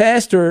for a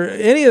test or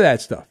any of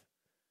that stuff.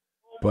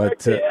 But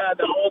the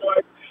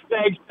homework.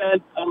 Thanks,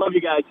 Ben. I love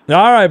you guys.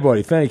 All right,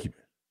 buddy. Thank you.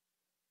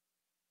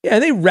 Yeah,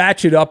 and they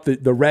ratchet up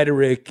the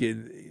rhetoric.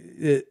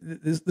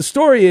 The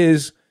story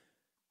is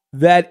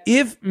that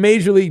if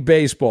Major League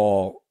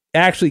Baseball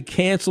actually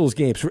cancels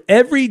games, for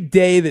every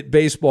day that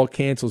baseball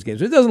cancels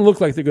games, it doesn't look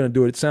like they're going to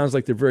do it. It sounds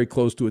like they're very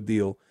close to a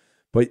deal,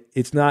 but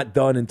it's not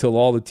done until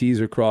all the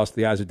T's are crossed,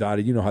 the I's are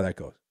dotted. You know how that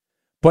goes.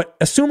 But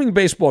assuming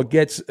baseball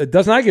does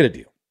not get a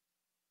deal,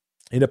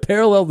 in a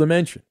parallel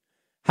dimension,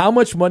 how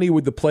much money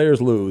would the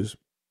players lose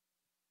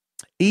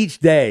each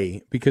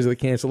day because of the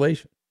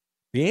cancellation?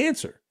 The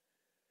answer,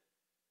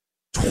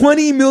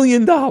 $20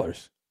 million.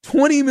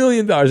 $20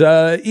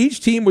 million. Each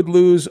team would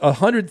lose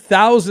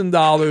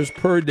 $100,000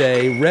 per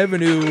day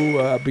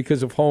revenue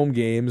because of home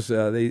games.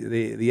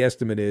 The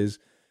estimate is.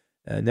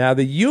 Now,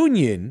 the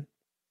union,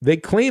 they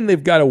claim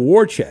they've got a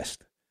war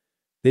chest.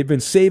 They've been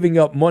saving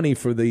up money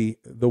for the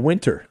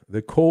winter,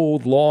 the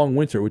cold, long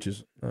winter, which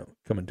is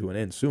coming to an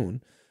end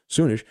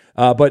soonish.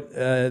 But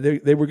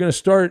they were going to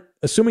start,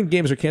 assuming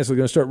games are canceled,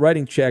 they're going to start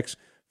writing checks,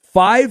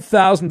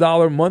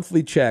 $5,000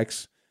 monthly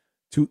checks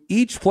to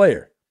each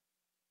player.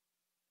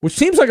 Which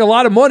seems like a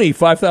lot of money,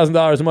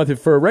 $5,000 a month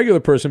for a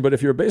regular person. But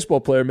if you're a baseball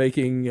player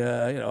making,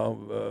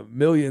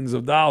 millions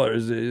of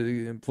dollars,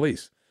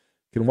 please,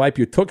 you can wipe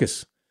your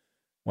tuchus.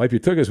 Wipe your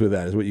tuchus with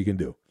that is what you can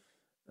do.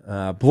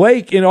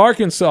 Blake in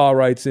Arkansas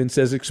writes in,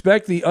 says,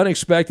 expect the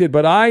unexpected,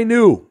 but I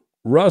knew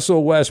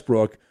Russell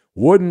Westbrook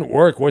wouldn't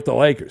work with the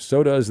Lakers.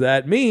 So does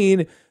that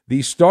mean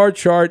the star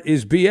chart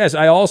is BS?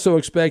 I also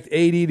expect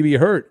AD to be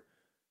hurt,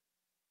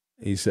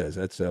 he says.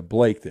 That's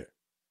Blake there.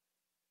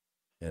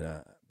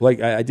 And Blake,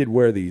 I did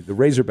wear the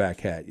Razorback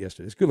hat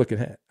yesterday. It's a good-looking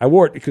hat. I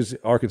wore it because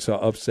Arkansas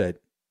upset.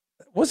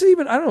 Was it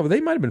even? I don't know.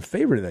 They might have been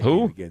favored in that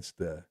game against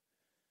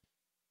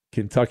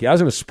Kentucky. I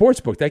was in a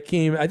sports book. That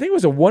came, I think it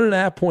was a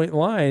 1.5 point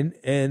line,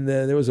 and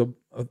there was a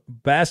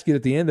basket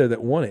at the end there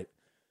that won it.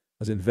 I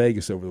was in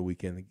Vegas over the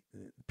weekend.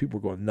 People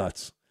were going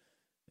nuts.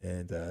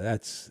 And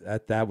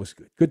that was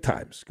good. Good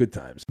times. Good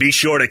times. Be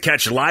sure to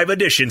catch live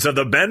editions of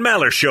the Ben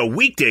Maller Show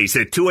weekdays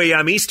at 2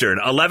 a.m. Eastern,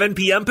 11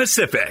 p.m.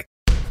 Pacific.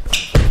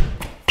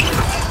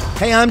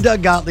 Hey, I'm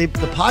Doug Gottlieb.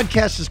 The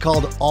podcast is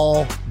called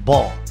All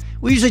Ball.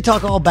 We usually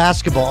talk all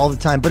basketball all the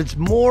time, but it's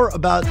more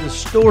about the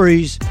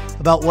stories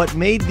about what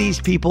made these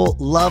people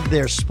love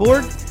their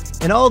sport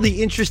and all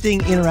the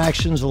interesting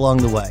interactions along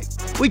the way.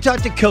 We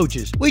talk to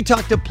coaches. We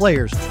talk to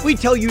players. We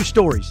tell you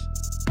stories.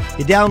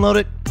 You download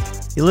it.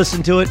 You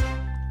listen to it.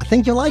 I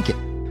think you'll like it.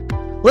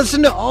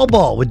 Listen to All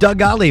Ball with Doug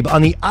Gottlieb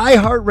on the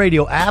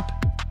iHeartRadio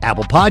app,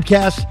 Apple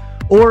Podcasts,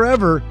 or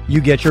wherever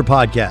you get your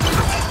podcasts.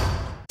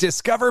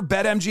 Discover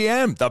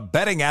BetMGM, the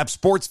betting app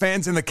sports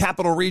fans in the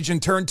capital region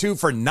turn to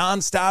for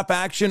nonstop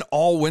action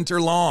all winter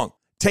long.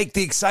 Take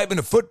the excitement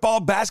of football,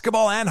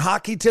 basketball, and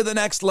hockey to the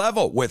next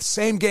level with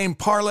same-game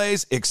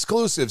parlays,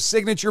 exclusive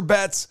signature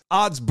bets,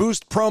 odds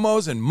boost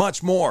promos, and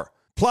much more.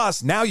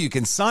 Plus, now you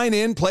can sign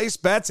in, place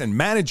bets, and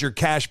manage your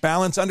cash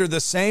balance under the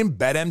same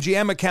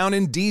BetMGM account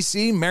in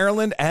D.C.,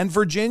 Maryland, and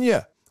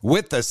Virginia.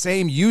 With the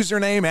same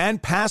username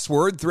and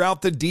password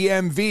throughout the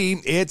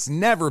DMV, it's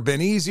never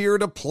been easier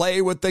to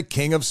play with the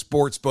king of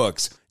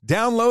sportsbooks.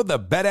 Download the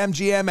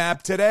BetMGM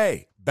app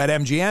today.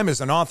 BetMGM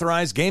is an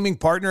authorized gaming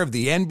partner of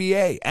the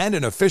NBA and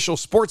an official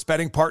sports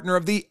betting partner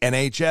of the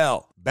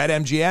NHL.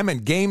 BetMGM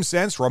and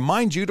GameSense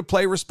remind you to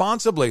play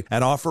responsibly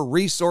and offer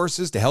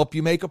resources to help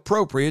you make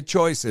appropriate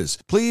choices.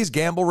 Please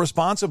gamble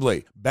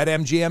responsibly.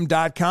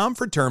 BetMGM.com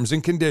for terms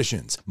and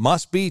conditions.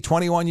 Must be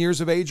 21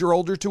 years of age or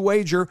older to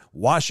wager.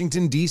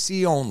 Washington,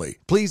 D.C. only.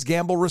 Please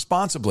gamble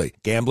responsibly.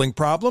 Gambling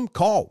problem?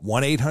 Call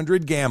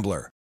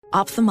 1-800-GAMBLER.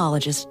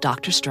 Ophthalmologist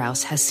Dr.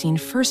 Strauss has seen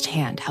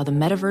firsthand how the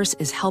metaverse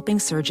is helping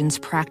surgeons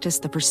practice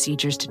the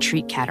procedures to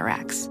treat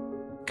cataracts.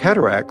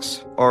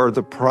 Cataracts are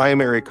the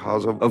primary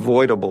cause of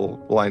avoidable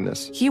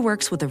blindness. He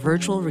works with a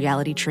virtual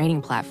reality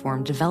training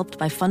platform developed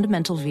by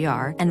Fundamental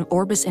VR and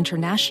Orbis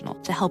International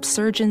to help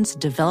surgeons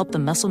develop the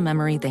muscle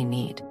memory they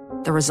need.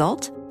 The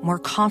result? More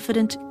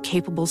confident,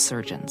 capable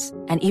surgeons.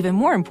 And even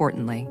more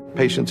importantly,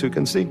 patients who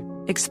can see.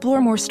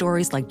 Explore more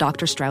stories like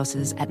Dr.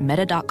 Strauss's at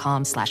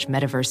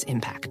meta.com/metaverse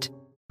impact.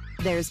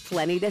 There's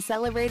plenty to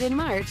celebrate in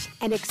March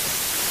and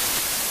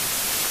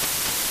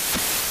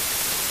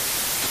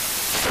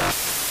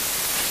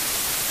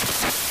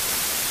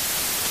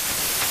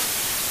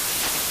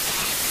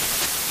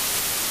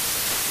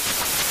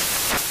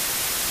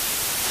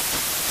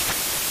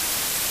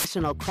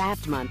National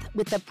Craft Month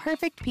with the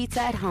perfect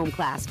pizza at home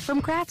class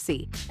from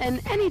Craftsy. And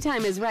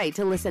anytime is right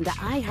to listen to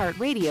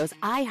iHeartRadio's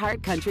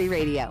iHeart Country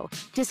Radio.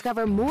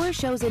 Discover more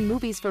shows and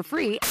movies for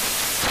free.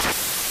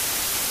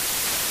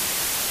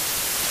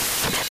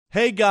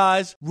 Hey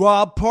guys,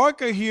 Rob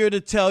Parker here to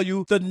tell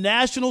you the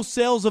national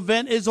sales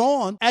event is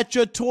on at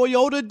your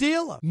Toyota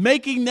dealer,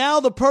 making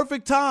now the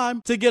perfect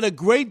time to get a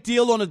great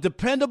deal on a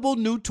dependable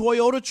new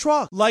Toyota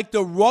truck like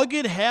the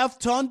rugged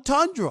half-ton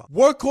Tundra.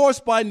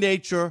 Workhorse by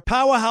nature,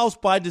 powerhouse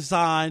by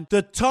design,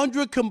 the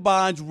Tundra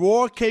combines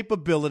raw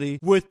capability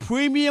with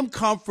premium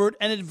comfort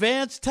and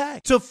advanced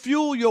tech to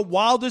fuel your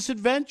wildest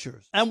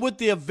adventures. And with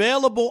the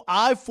available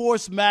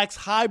iForce Max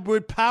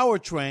hybrid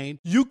powertrain,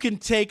 you can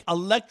take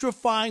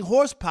electrifying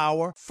horsepower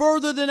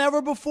further than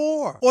ever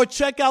before. Or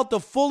check out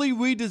the fully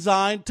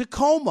redesigned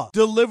Tacoma,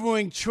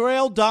 delivering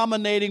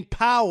trail-dominating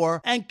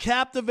power and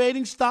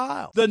captivating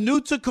style. The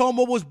new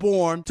Tacoma was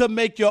born to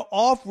make your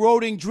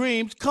off-roading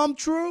dreams come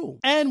true.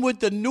 And with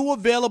the new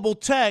available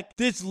tech,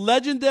 this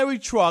legendary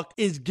truck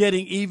is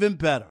getting even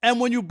better. And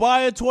when you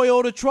buy a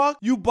Toyota truck,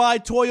 you buy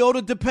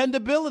Toyota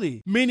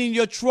dependability, meaning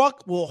your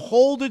truck will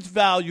hold its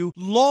value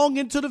long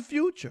into the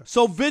future.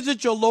 So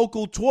visit your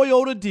local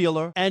Toyota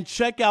dealer and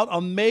check out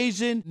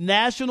amazing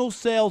national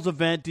sales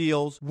event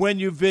deals when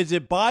you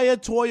visit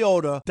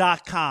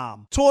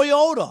buyatoyota.com.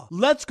 Toyota,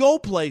 let's go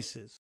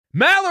places.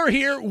 Maller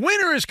here.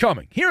 Winter is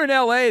coming. Here in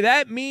L.A.,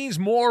 that means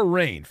more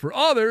rain. For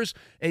others,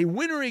 a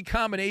wintry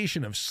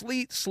combination of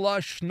sleet,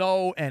 slush,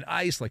 snow, and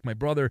ice, like my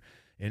brother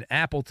in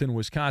Appleton,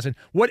 Wisconsin.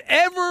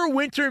 Whatever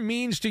winter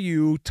means to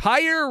you,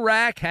 Tire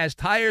Rack has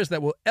tires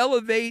that will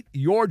elevate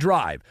your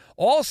drive.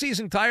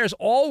 All-season tires,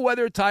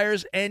 all-weather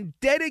tires, and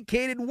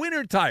dedicated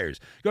winter tires.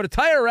 Go to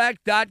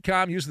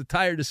TireRack.com, use the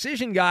Tire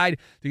Decision Guide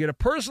to get a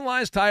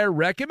personalized tire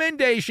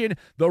recommendation,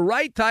 the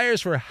right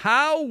tires for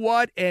how,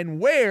 what, and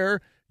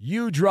where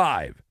you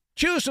drive.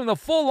 Choose from the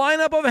full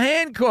lineup of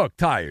Hankook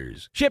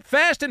tires. Ship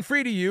fast and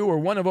free to you or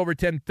one of over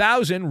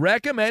 10,000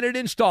 recommended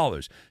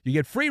installers. You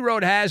get free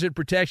road hazard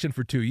protection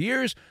for 2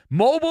 years.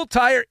 Mobile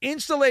tire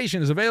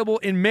installation is available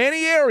in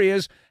many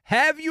areas.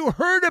 Have you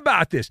heard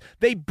about this?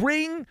 They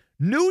bring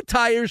new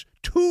tires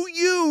to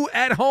you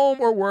at home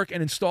or work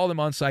and install them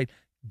on site.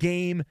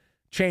 Game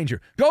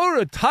changer. Go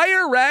to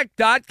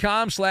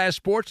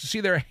TireRack.com/sports to see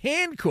their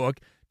Hankook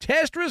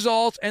test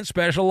results and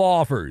special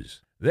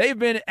offers. They've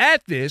been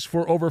at this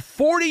for over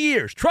 40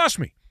 years. Trust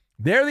me,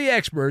 They're the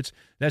experts.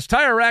 That's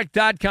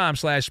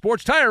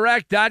TireRack.com/sports.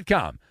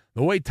 TireRack.com.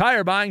 The way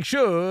tire buying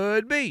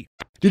should be.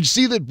 Did you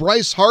see that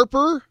Bryce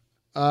Harper,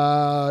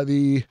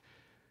 the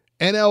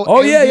NL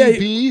MVP? Yeah.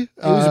 He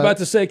was about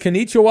to say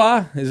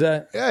Konnichiwa. Is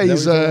that? Yeah,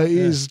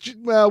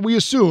 well, we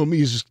assume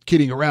he's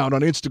kidding around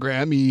on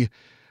Instagram. He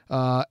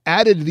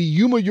added the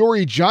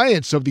Yomiuri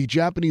Giants of the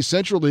Japanese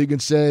Central League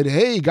and said,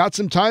 hey, got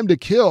some time to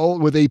kill,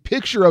 with a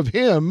picture of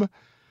him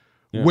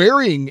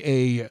wearing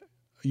a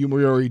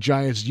Yomiuri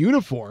Giants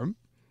uniform.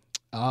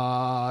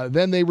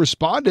 Then they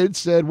responded,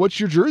 said, what's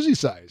your jersey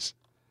size?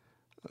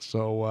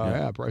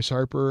 So, Bryce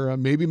Harper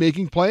maybe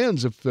making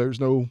plans if there's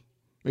no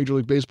Major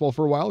League Baseball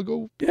for a while,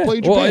 go play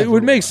in Japan. Well, it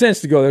would make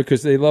sense to go there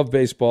because they love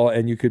baseball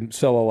and you can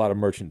sell a lot of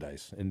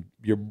merchandise and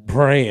your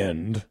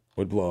brand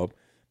would blow up.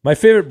 My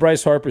favorite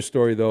Bryce Harper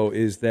story, though,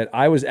 is that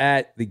I was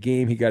at the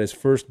game he got his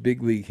first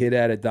big league hit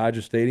at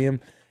Dodger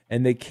Stadium,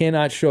 and they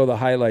cannot show the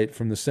highlight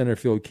from the center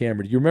field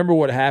camera. Do you remember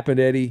what happened,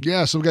 Eddie?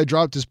 Yeah, some guy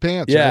dropped his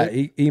pants. Yeah,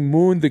 right? he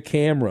mooned the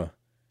camera,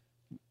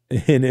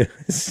 and it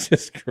was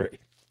just great.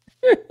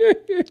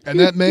 And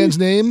that man's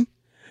name?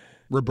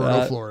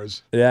 Roberto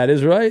Flores. That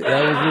is right.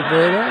 That was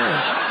Roberto.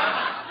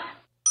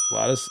 A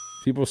lot of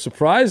people were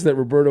surprised that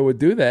Roberto would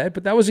do that,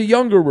 but that was a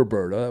younger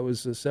Roberto. That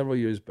was several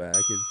years back,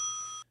 and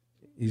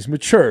he's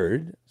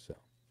matured. So,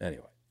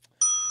 anyway.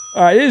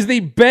 All right, it is the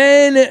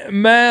Ben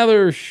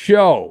Maller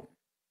Show.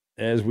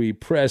 As we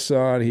press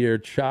on here,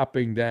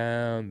 chopping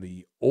down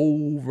the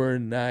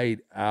overnight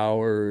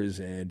hours.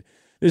 And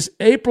this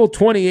April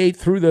 28th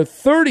through the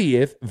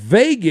 30th,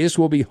 Vegas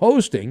will be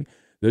hosting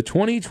the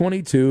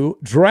 2022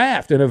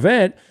 Draft, an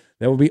event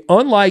that will be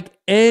unlike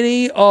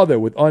any other,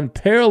 with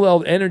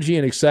unparalleled energy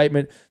and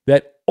excitement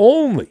that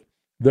only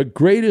the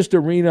greatest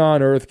arena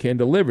on earth can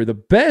deliver. The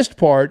best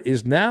part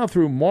is now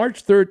through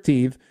March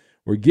 13th,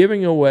 we're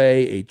giving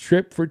away a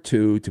trip for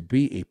two to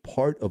be a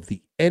part of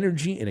the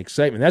energy and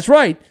excitement. That's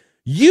right.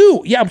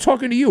 You, I'm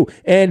talking to you,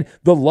 and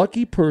the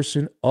lucky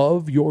person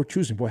of your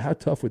choosing. Boy, how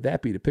tough would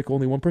that be to pick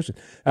only one person?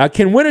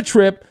 Can win a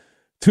trip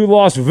to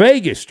Las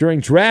Vegas during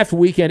draft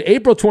weekend,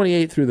 April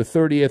 28th through the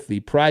 30th.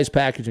 The prize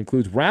package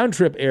includes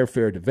round-trip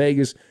airfare to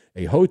Vegas,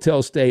 a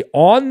hotel stay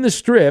on the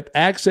Strip,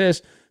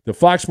 access to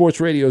Fox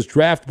Sports Radio's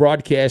draft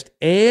broadcast,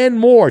 and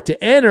more.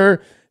 To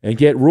enter and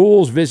get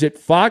rules, visit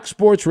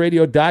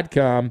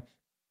foxsportsradio.com.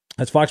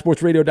 That's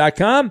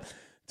foxsportsradio.com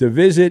to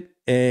visit,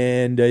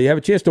 and you have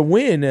a chance to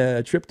win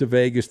a trip to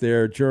Vegas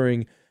there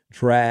during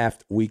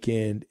draft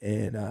weekend.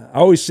 And I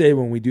always say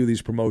when we do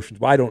these promotions,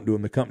 well, I don't do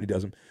them, the company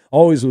does them,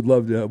 always would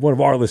love to, one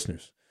of our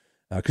listeners,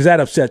 because that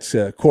upsets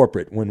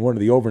corporate when one of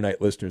the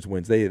overnight listeners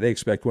wins. They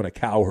expect one of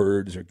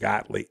Cowherd's or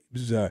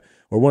Gottlieb's or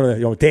one of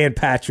the, Dan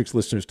Patrick's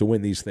listeners to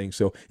win these things.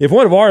 So if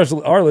one of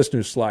our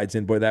listeners slides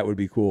in, boy, that would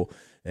be cool.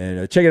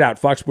 And check it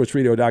out,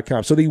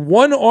 foxsportsradio.com. So the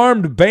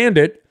one-armed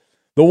bandit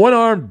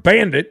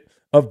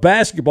of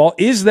basketball,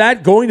 is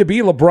that going to be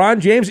LeBron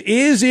James?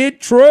 Is it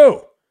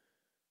true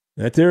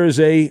that there is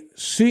a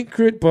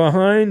secret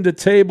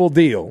behind-the-table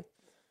deal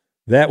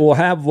that will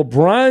have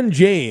LeBron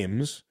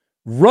James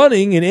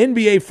running an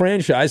NBA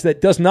franchise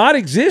that does not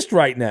exist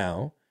right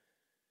now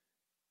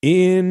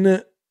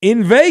in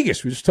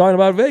Vegas? We're just talking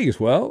about Vegas.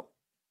 Well,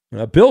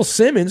 Bill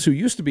Simmons, who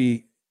used to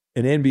be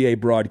an NBA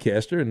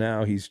broadcaster, and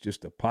now he's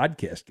just a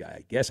podcast guy,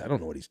 I guess. I don't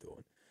know what he's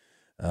doing.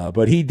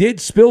 But he did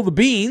spill the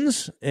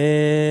beans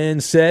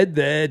and said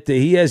that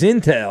he has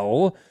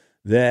intel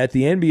that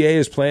the NBA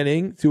is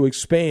planning to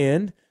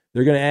expand.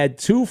 They're going to add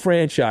 2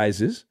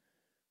 franchises.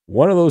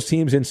 One of those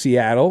teams in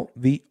Seattle.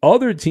 The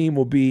other team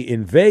will be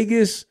in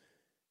Vegas.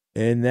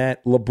 And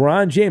that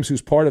LeBron James,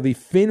 who's part of the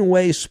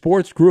Fenway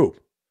Sports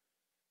Group.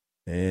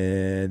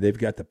 And they've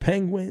got the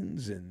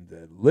Penguins and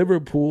the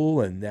Liverpool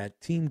and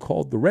that team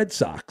called the Red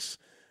Sox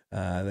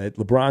that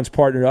LeBron's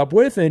partnered up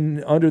with.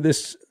 And under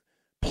this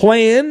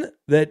plan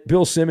that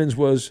Bill Simmons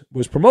was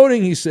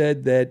promoting, he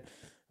said that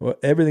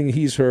everything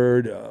he's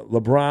heard,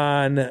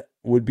 LeBron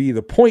would be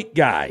the point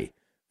guy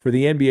for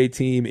the NBA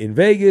team in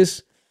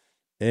Vegas,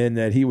 and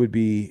that he would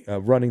be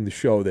running the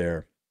show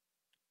there.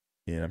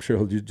 And I'm sure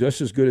he'll do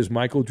just as good as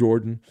Michael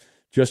Jordan,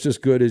 just as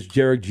good as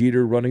Derek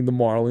Jeter running the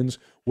Marlins.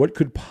 What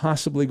could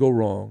possibly go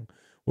wrong?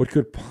 What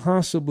could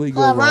possibly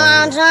go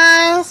wrong?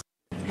 James.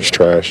 It's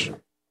trash. All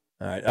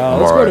right,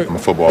 I'm a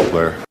football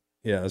player.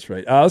 Yeah, that's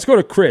right. Let's go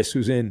to Chris,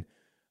 who's in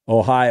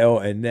Ohio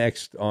and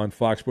next on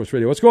Fox Sports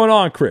Radio. What's going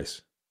on,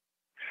 Chris?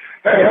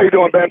 Hey, how you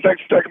doing, Ben?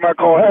 Thanks for taking my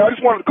call. Hey, I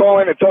just wanted to call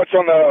in and touch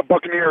on the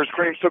Buccaneers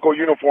creamsicle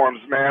uniforms,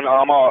 man.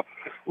 I'm a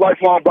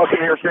lifelong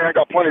Buccaneers fan.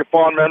 Got plenty of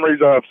fond memories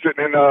of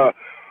sitting in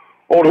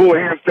old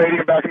Houlihan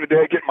Stadium back in the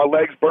day, getting my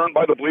legs burned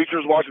by the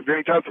bleachers, watching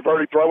Vinny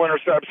Testaverde throw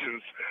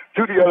interceptions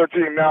to the other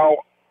team. Now,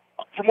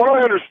 from what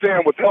I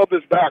understand, what's held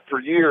this back for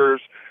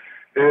years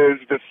is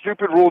the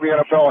stupid rule the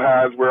NFL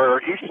has where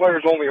each player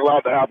is only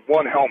allowed to have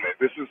one helmet.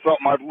 This is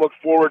something I've looked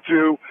forward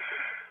to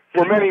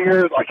for many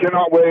years. I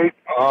cannot wait.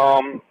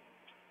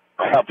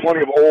 I have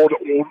plenty of old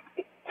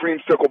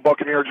creamsicle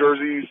Buccaneer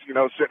jerseys,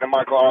 sitting in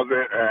my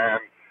closet, and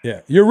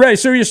Yeah, you're ready.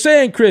 So you're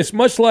saying, Chris,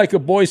 much like a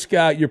Boy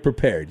Scout, you're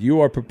prepared. You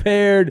are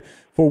prepared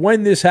for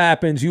when this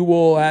happens.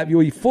 You'll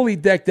be fully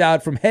decked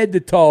out from head to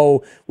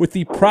toe with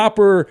the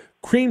proper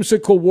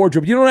creamsicle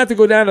wardrobe. You don't have to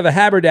go down to the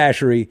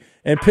haberdashery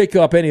and pick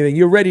up anything.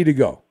 You're ready to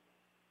go.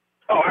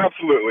 Oh,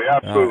 absolutely.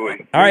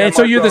 All right, and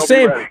so you're the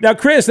same. Now,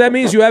 Chris, that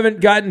means you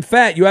haven't gotten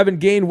fat. You haven't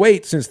gained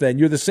weight since then.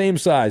 You're the same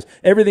size.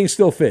 Everything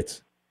still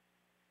fits.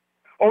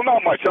 Oh,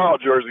 not my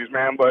child jerseys,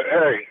 man, but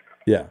hey.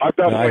 Yeah. I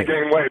definitely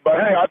gained weight. But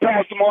hey, I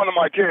passed them on to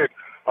my kid.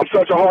 I'm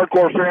such a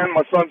hardcore fan.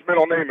 My son's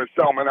middle name is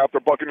Selman after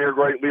Buccaneer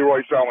great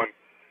Leroy Selman.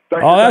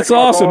 That's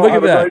awesome. Look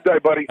at that. Have a great day,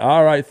 buddy.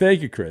 All right.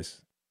 Thank you,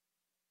 Chris.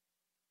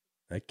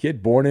 That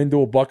kid born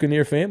into a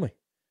Buccaneer family.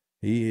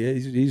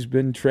 He's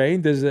been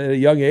trained as a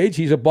young age.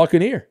 He's a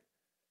Buccaneer.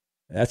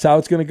 That's how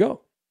it's going to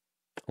go.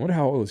 I wonder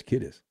how old his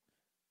kid is.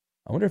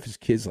 I wonder if his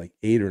kid's like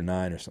 8 or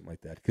 9 or something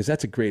like that, because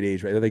that's a great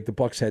age, right? Like the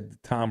Bucs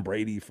had Tom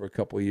Brady for a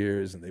couple of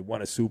years, and they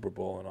won a Super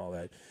Bowl and all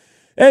that.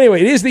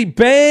 Anyway, it is the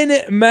Ben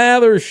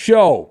Maller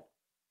Show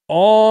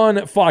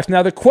on Fox.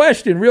 Now, the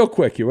question, real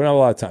quick here, we don't have a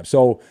lot of time.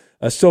 So,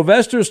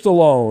 Sylvester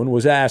Stallone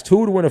was asked who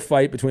would win a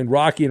fight between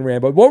Rocky and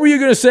Rambo. What were you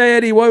going to say,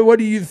 Eddie? What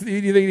do you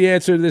think the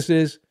answer to this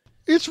is?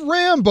 It's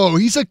Rambo.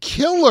 He's a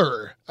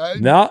killer.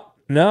 No,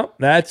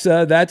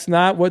 that's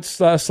not what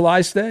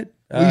Sly said.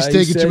 He's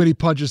taking too many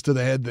punches to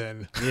the head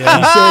then.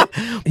 Yeah.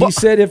 He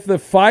said if the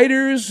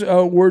fighters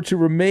were to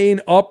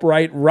remain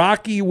upright,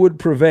 Rocky would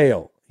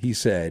prevail, he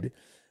said.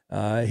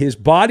 His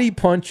body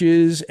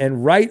punches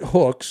and right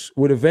hooks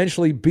would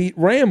eventually beat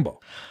Rambo.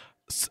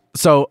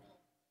 So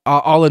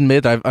I'll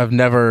admit I've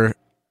never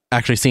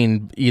actually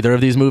seen either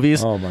of these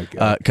movies. Oh my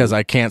god! Because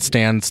I can't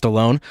stand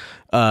Stallone.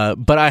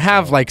 But I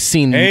have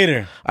seen.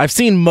 Hater. I've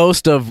seen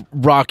most of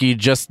Rocky,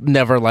 just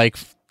never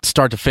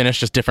start to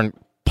finish, just different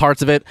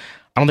parts of it.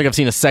 I don't think I've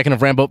seen a second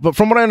of Rambo, but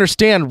from what I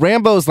understand,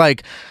 Rambo's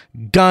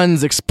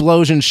guns,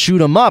 explosions,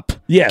 shoot 'em up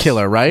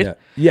killer, right?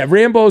 Yeah.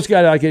 Rambo's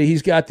got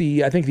he's got the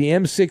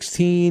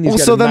M16.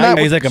 He's got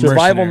he's like a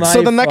survival knife.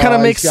 So then that kind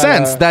of makes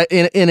sense that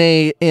in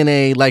a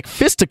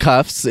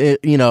fisticuffs,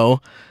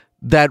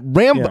 that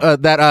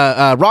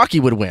Rocky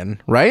would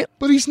win, right?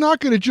 But he's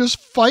not going to just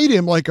fight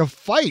him like a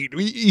fight.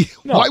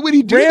 Why would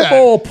he do Rambo that?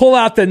 will pull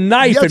out the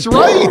knife. That's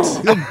right.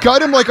 He'll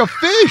gut him like a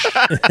fish.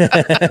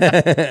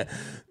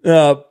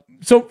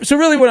 So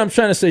really what I'm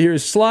trying to say here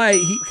is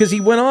Sly, because he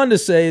went on to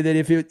say that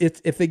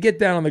if they get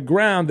down on the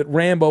ground, that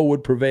Rambo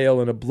would prevail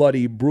in a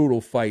bloody,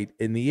 brutal fight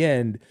in the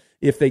end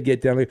if they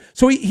get down.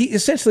 So he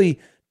essentially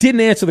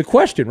didn't answer the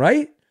question,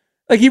 right?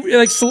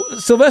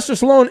 Sylvester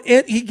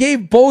Stallone, he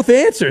gave both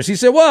answers. He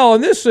said, well,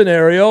 in this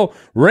scenario,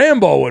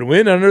 Rambo would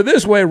win. Under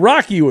this way,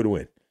 Rocky would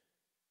win.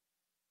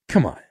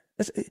 Come on.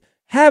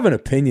 Have an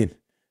opinion.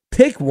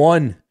 Pick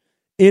one.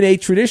 In a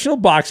traditional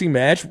boxing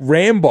match,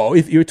 Rambo,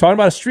 if you're talking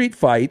about a street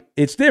fight,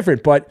 it's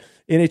different. But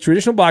in a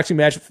traditional boxing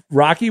match,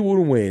 Rocky would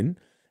win.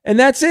 And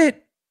that's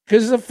it,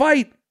 because it's a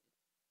fight.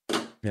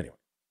 Anyway.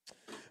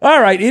 All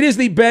right, it is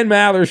the Ben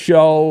Maller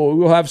Show.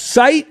 We'll have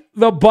Cite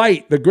the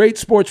Bite, the great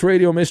sports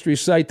radio mystery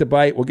Cite the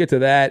Bite. We'll get to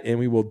that, and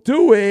we will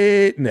do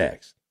it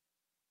next.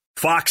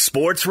 Fox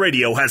Sports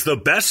Radio has the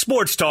best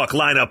sports talk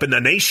lineup in the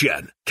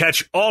nation.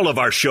 Catch all of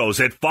our shows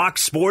at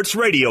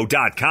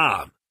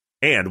foxsportsradio.com.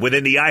 And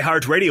within the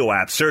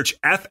iHeartRadio app, search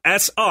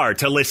FSR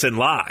to listen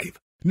live.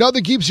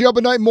 Nothing keeps you up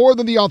at night more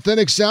than the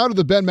authentic sound of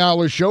the Ben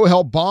Maller Show.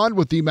 Help bond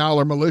with the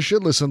Maller Militia.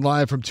 Listen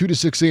live from 2 to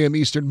 6 a.m.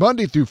 Eastern,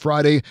 Monday through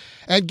Friday.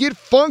 And get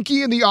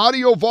funky in the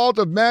audio vault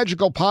of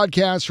magical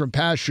podcasts from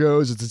past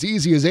shows. It's as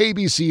easy as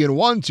ABC and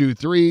 1, 2,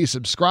 3.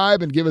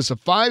 Subscribe and give us a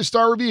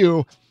 5-star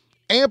review.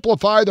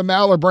 Amplify the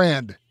Maller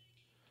brand.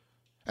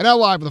 And now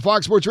live from the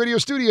Fox Sports Radio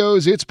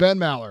studios, it's Ben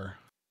Maller.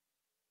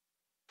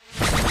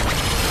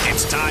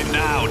 It's time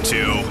now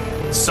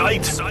to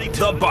Cite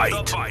the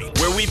Bite,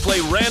 where we play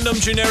random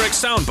generic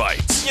sound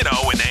bites.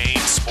 Inane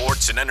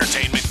sports and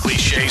entertainment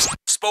cliches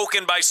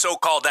spoken by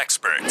so-called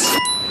experts.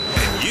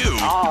 And you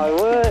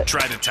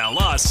try to tell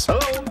us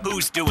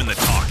who's doing the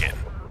talking.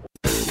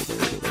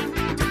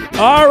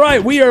 All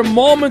right, we are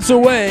moments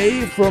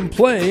away from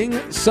playing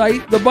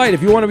Cite the Bite.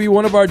 If you want to be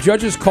one of our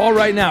judges, call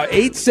right now.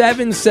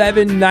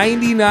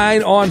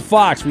 877-99 on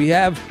Fox. We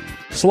have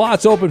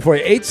slots open for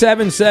you.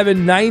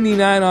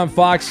 877-99 on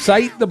Fox.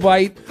 Cite the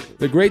Bite,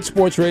 the great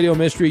sports radio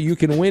mystery. You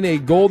can win a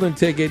golden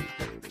ticket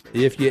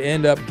if you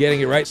end up getting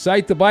it right.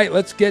 Cite the Bite.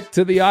 Let's get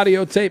to the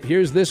audio tape.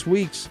 Here's this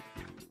week's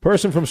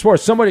person from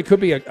sports. Somebody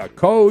could be a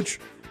coach.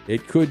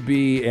 It could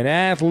be an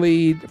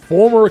athlete,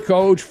 former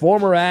coach,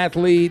 former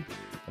athlete,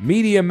 a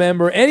media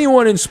member,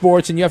 anyone in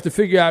sports, and you have to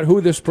figure out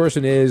who this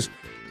person is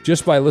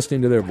just by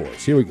listening to their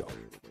voice. Here we go.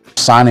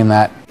 Signing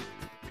that.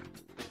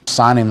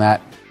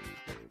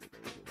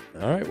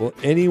 All right. Will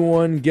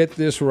anyone get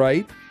this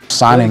right?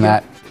 Signing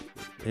that.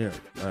 Yeah.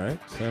 All right.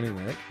 Signing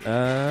that.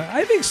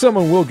 I think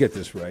someone will get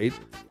this right.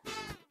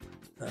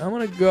 I'm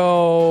gonna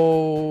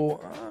go.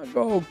 I'll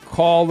go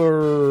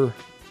caller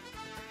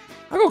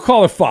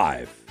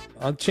 5.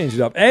 I'll change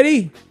it up.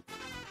 Eddie.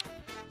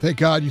 Thank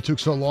God you took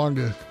so long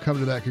to come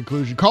to that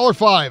conclusion. Caller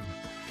 5.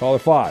 Caller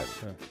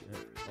 5.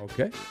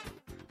 Okay.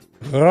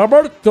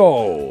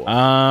 Roberto.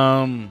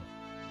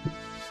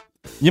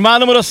 Yama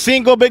numero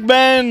 5, Big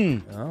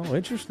Ben. Oh,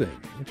 interesting.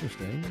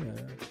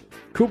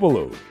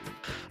 Kubaloo.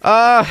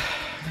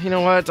 You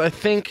know what? I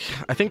think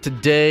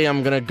today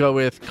I'm gonna go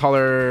with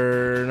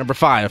caller number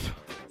 5.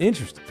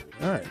 Interesting.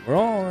 All right, we're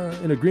all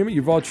in agreement.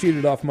 You've all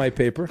cheated off my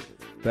paper.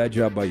 Bad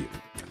job by you.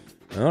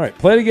 All right,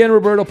 play it again,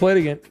 Roberto. Play it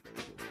again.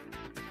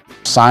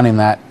 Signing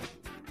that.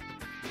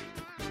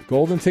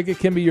 Golden ticket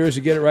can be yours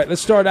to get it right.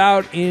 Let's start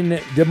out in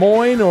Des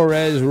Moines, or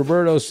as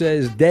Roberto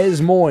says,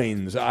 Des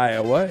Moines,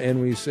 Iowa. And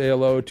we say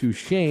hello to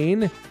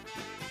Shane.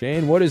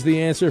 Shane, what is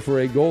the answer for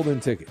a golden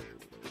ticket?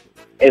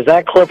 Is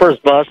that Clippers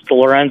bust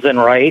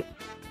Lorenzen Wright?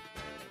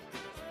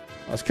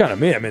 That's kind of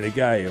me. I mean, the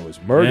guy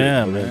was murdered.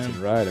 Yeah,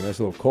 Lorenzen Wright. I mean, that's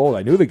a little cold.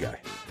 I knew the guy.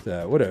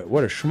 What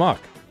a schmuck.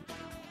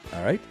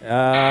 All right.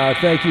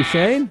 Thank you,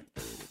 Shane.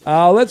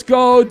 Let's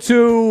go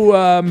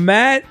to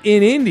Matt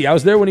in Indy. I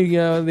was there when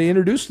they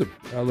introduced him,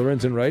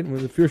 Lorenzen Wright.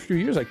 In the first few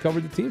years, I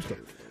covered the team stuff.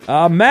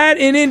 Matt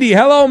in Indy.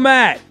 Hello,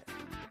 Matt.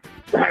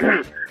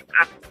 I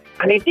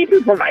need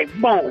people for my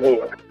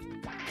phone.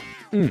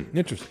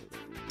 Interesting.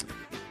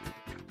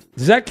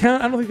 Does that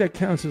count? I don't think that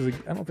counts as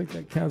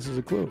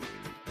a clue.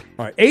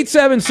 All right,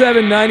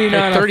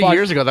 877-99. 30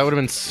 years ago, that would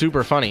have been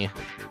super funny.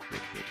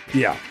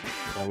 Yeah,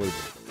 that would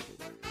have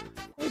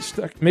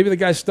been. Maybe the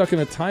guy's stuck in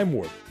a time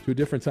warp to a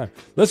different time.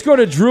 Let's go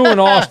to Drew in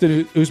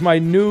Austin, who's my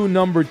new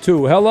number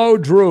 2. Hello,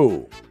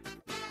 Drew.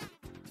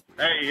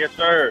 Hey, yes,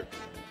 sir.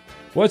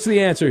 What's the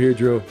answer here,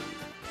 Drew?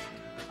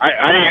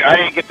 I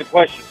didn't get the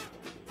question.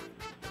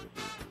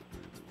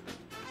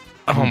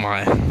 Oh,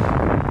 my.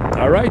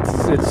 All right.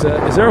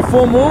 Is there a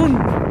full moon?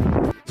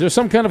 Is there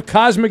some kind of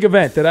cosmic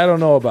event that I don't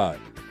know about?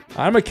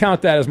 I'm going to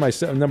count that as my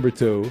number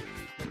 2.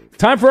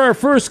 Time for our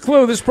first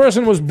clue. This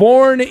person was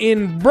born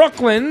in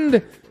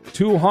Brooklyn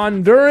to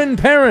Honduran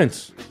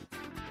parents.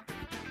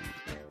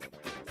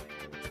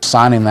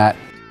 Signing that.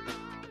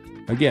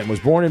 Again,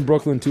 was born in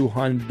Brooklyn to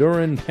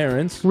Honduran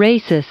parents.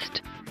 Racist.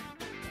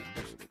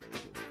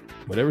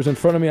 Whatever's in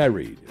front of me, I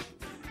read.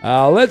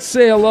 Let's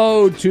say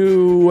hello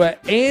to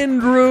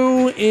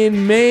Andrew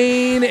in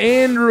Maine.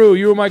 Andrew,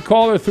 you were my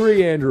caller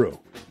 3, Andrew.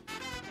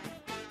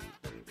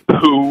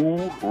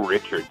 Pooh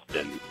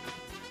Richardson.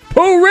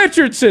 Pooh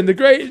Richardson, the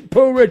great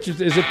Pooh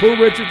Richardson. Is it Pooh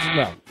Richardson?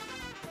 No.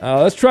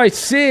 Let's try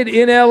Sid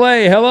in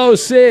L.A. Hello,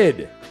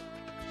 Sid.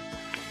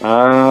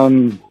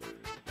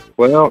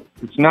 Well,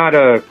 it's not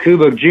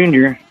Kubo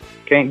Jr.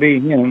 Can't be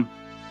him.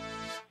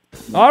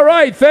 All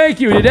right,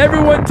 thank you. Did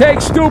everyone take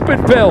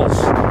stupid pills?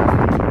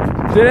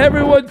 Did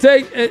everyone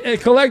take?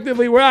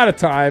 Collectively, we're out of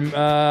time.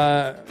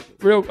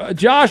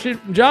 Josh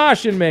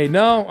and me.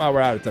 No,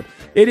 we're out of time.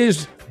 It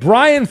is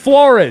Brian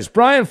Flores.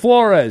 Brian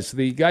Flores,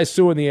 the guy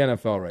suing the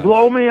NFL right now.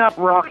 Blow me up,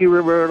 Rocky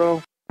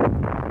Roberto.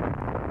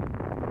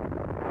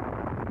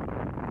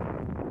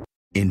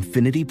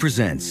 Infiniti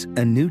presents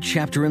a new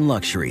chapter in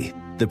luxury,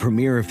 the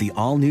premiere of the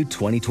all-new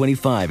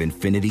 2025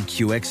 Infiniti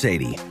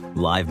QX80,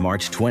 live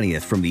March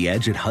 20th from the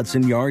Edge at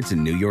Hudson Yards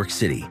in New York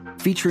City,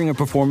 featuring a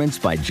performance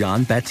by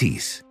John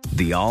Batiste.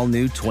 The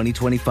all-new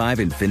 2025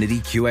 Infiniti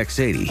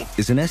QX80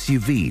 is an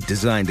SUV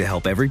designed to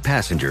help every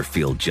passenger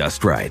feel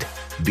just right.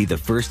 Be the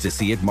first to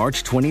see it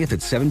March 20th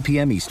at 7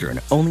 p.m.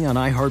 Eastern, only on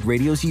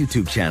iHeartRadio's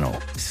YouTube channel.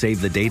 Save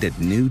the date at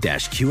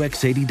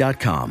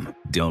new-QX80.com.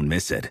 Don't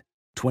miss it.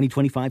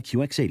 2025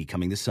 QX80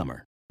 coming this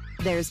summer.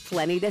 There's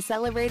plenty to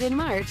celebrate in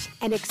March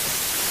and National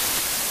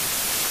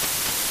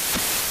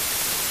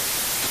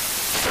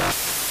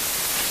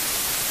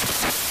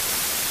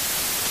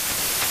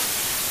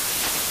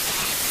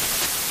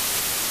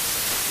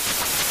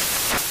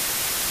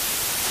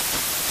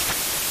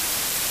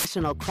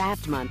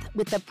Craft Month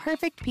with the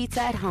perfect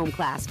pizza at home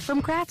class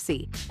from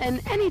Craftsy. And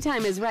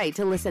anytime is right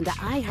to listen to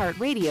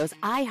iHeartRadio's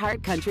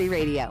iHeart Country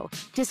Radio.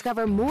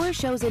 Discover more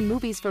shows and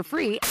movies for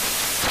free.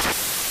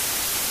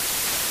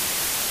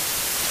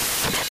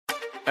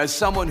 As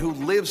someone who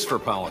lives for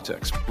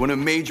politics, when a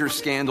major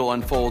scandal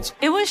unfolds,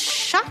 it was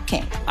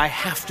shocking. I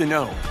have to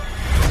know,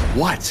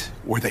 what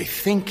were they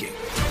thinking?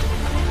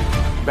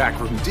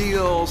 Backroom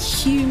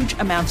deals, huge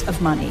amounts of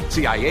money,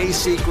 CIA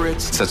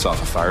secrets, sets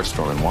off a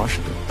firestorm in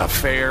Washington,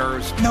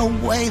 affairs. No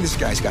way this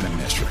guy's got a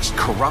mistress.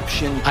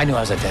 Corruption. I knew I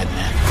was a dead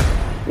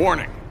man.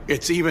 Warning,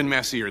 it's even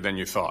messier than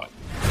you thought.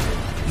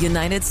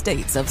 United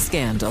States of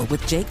Scandal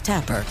with Jake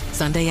Tapper,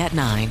 Sunday at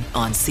 9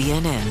 on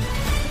CNN.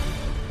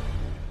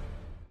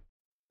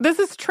 This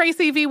is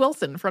Tracy V.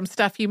 Wilson from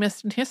Stuff You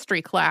Missed in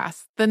History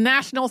class. The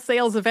national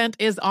sales event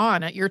is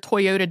on at your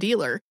Toyota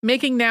dealer,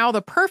 making now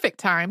the perfect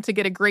time to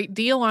get a great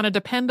deal on a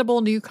dependable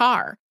new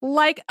car.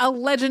 Like a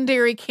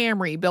legendary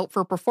Camry built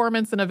for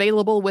performance and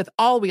available with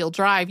all-wheel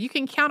drive, you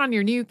can count on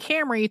your new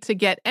Camry to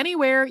get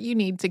anywhere you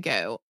need to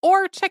go.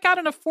 Or check out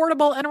an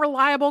affordable and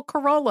reliable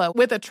Corolla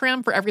with a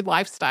trim for every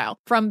lifestyle.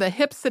 From the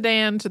hip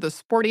sedan to the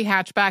sporty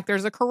hatchback,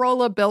 there's a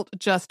Corolla built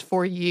just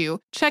for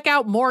you. Check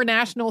out more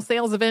national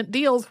sales event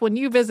deals when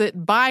you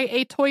visit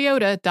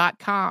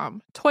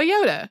buyatoyota.com.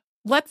 Toyota,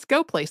 let's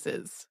go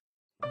places.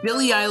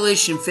 Billie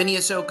Eilish and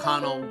Phineas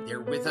O'Connell,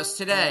 they're with us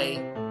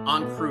today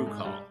on Crew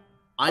Call.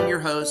 I'm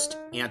your host,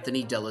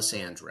 Anthony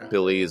D'Alessandro.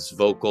 Billy's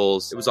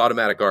vocals, it was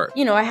automatic art.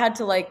 You know, I had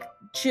to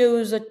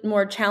choose a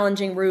more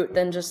challenging route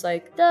than just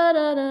da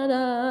da da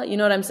da. You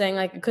know what I'm saying?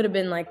 It could have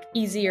been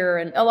easier.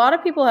 And a lot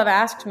of people have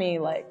asked me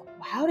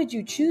how did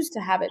you choose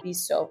to have it be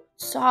so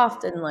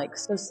soft and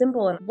so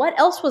simple? And what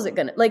else was it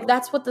gonna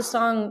that's what the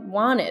song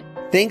wanted.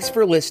 Thanks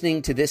for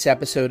listening to this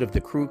episode of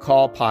the Crew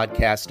Call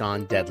podcast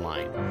on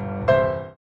Deadline.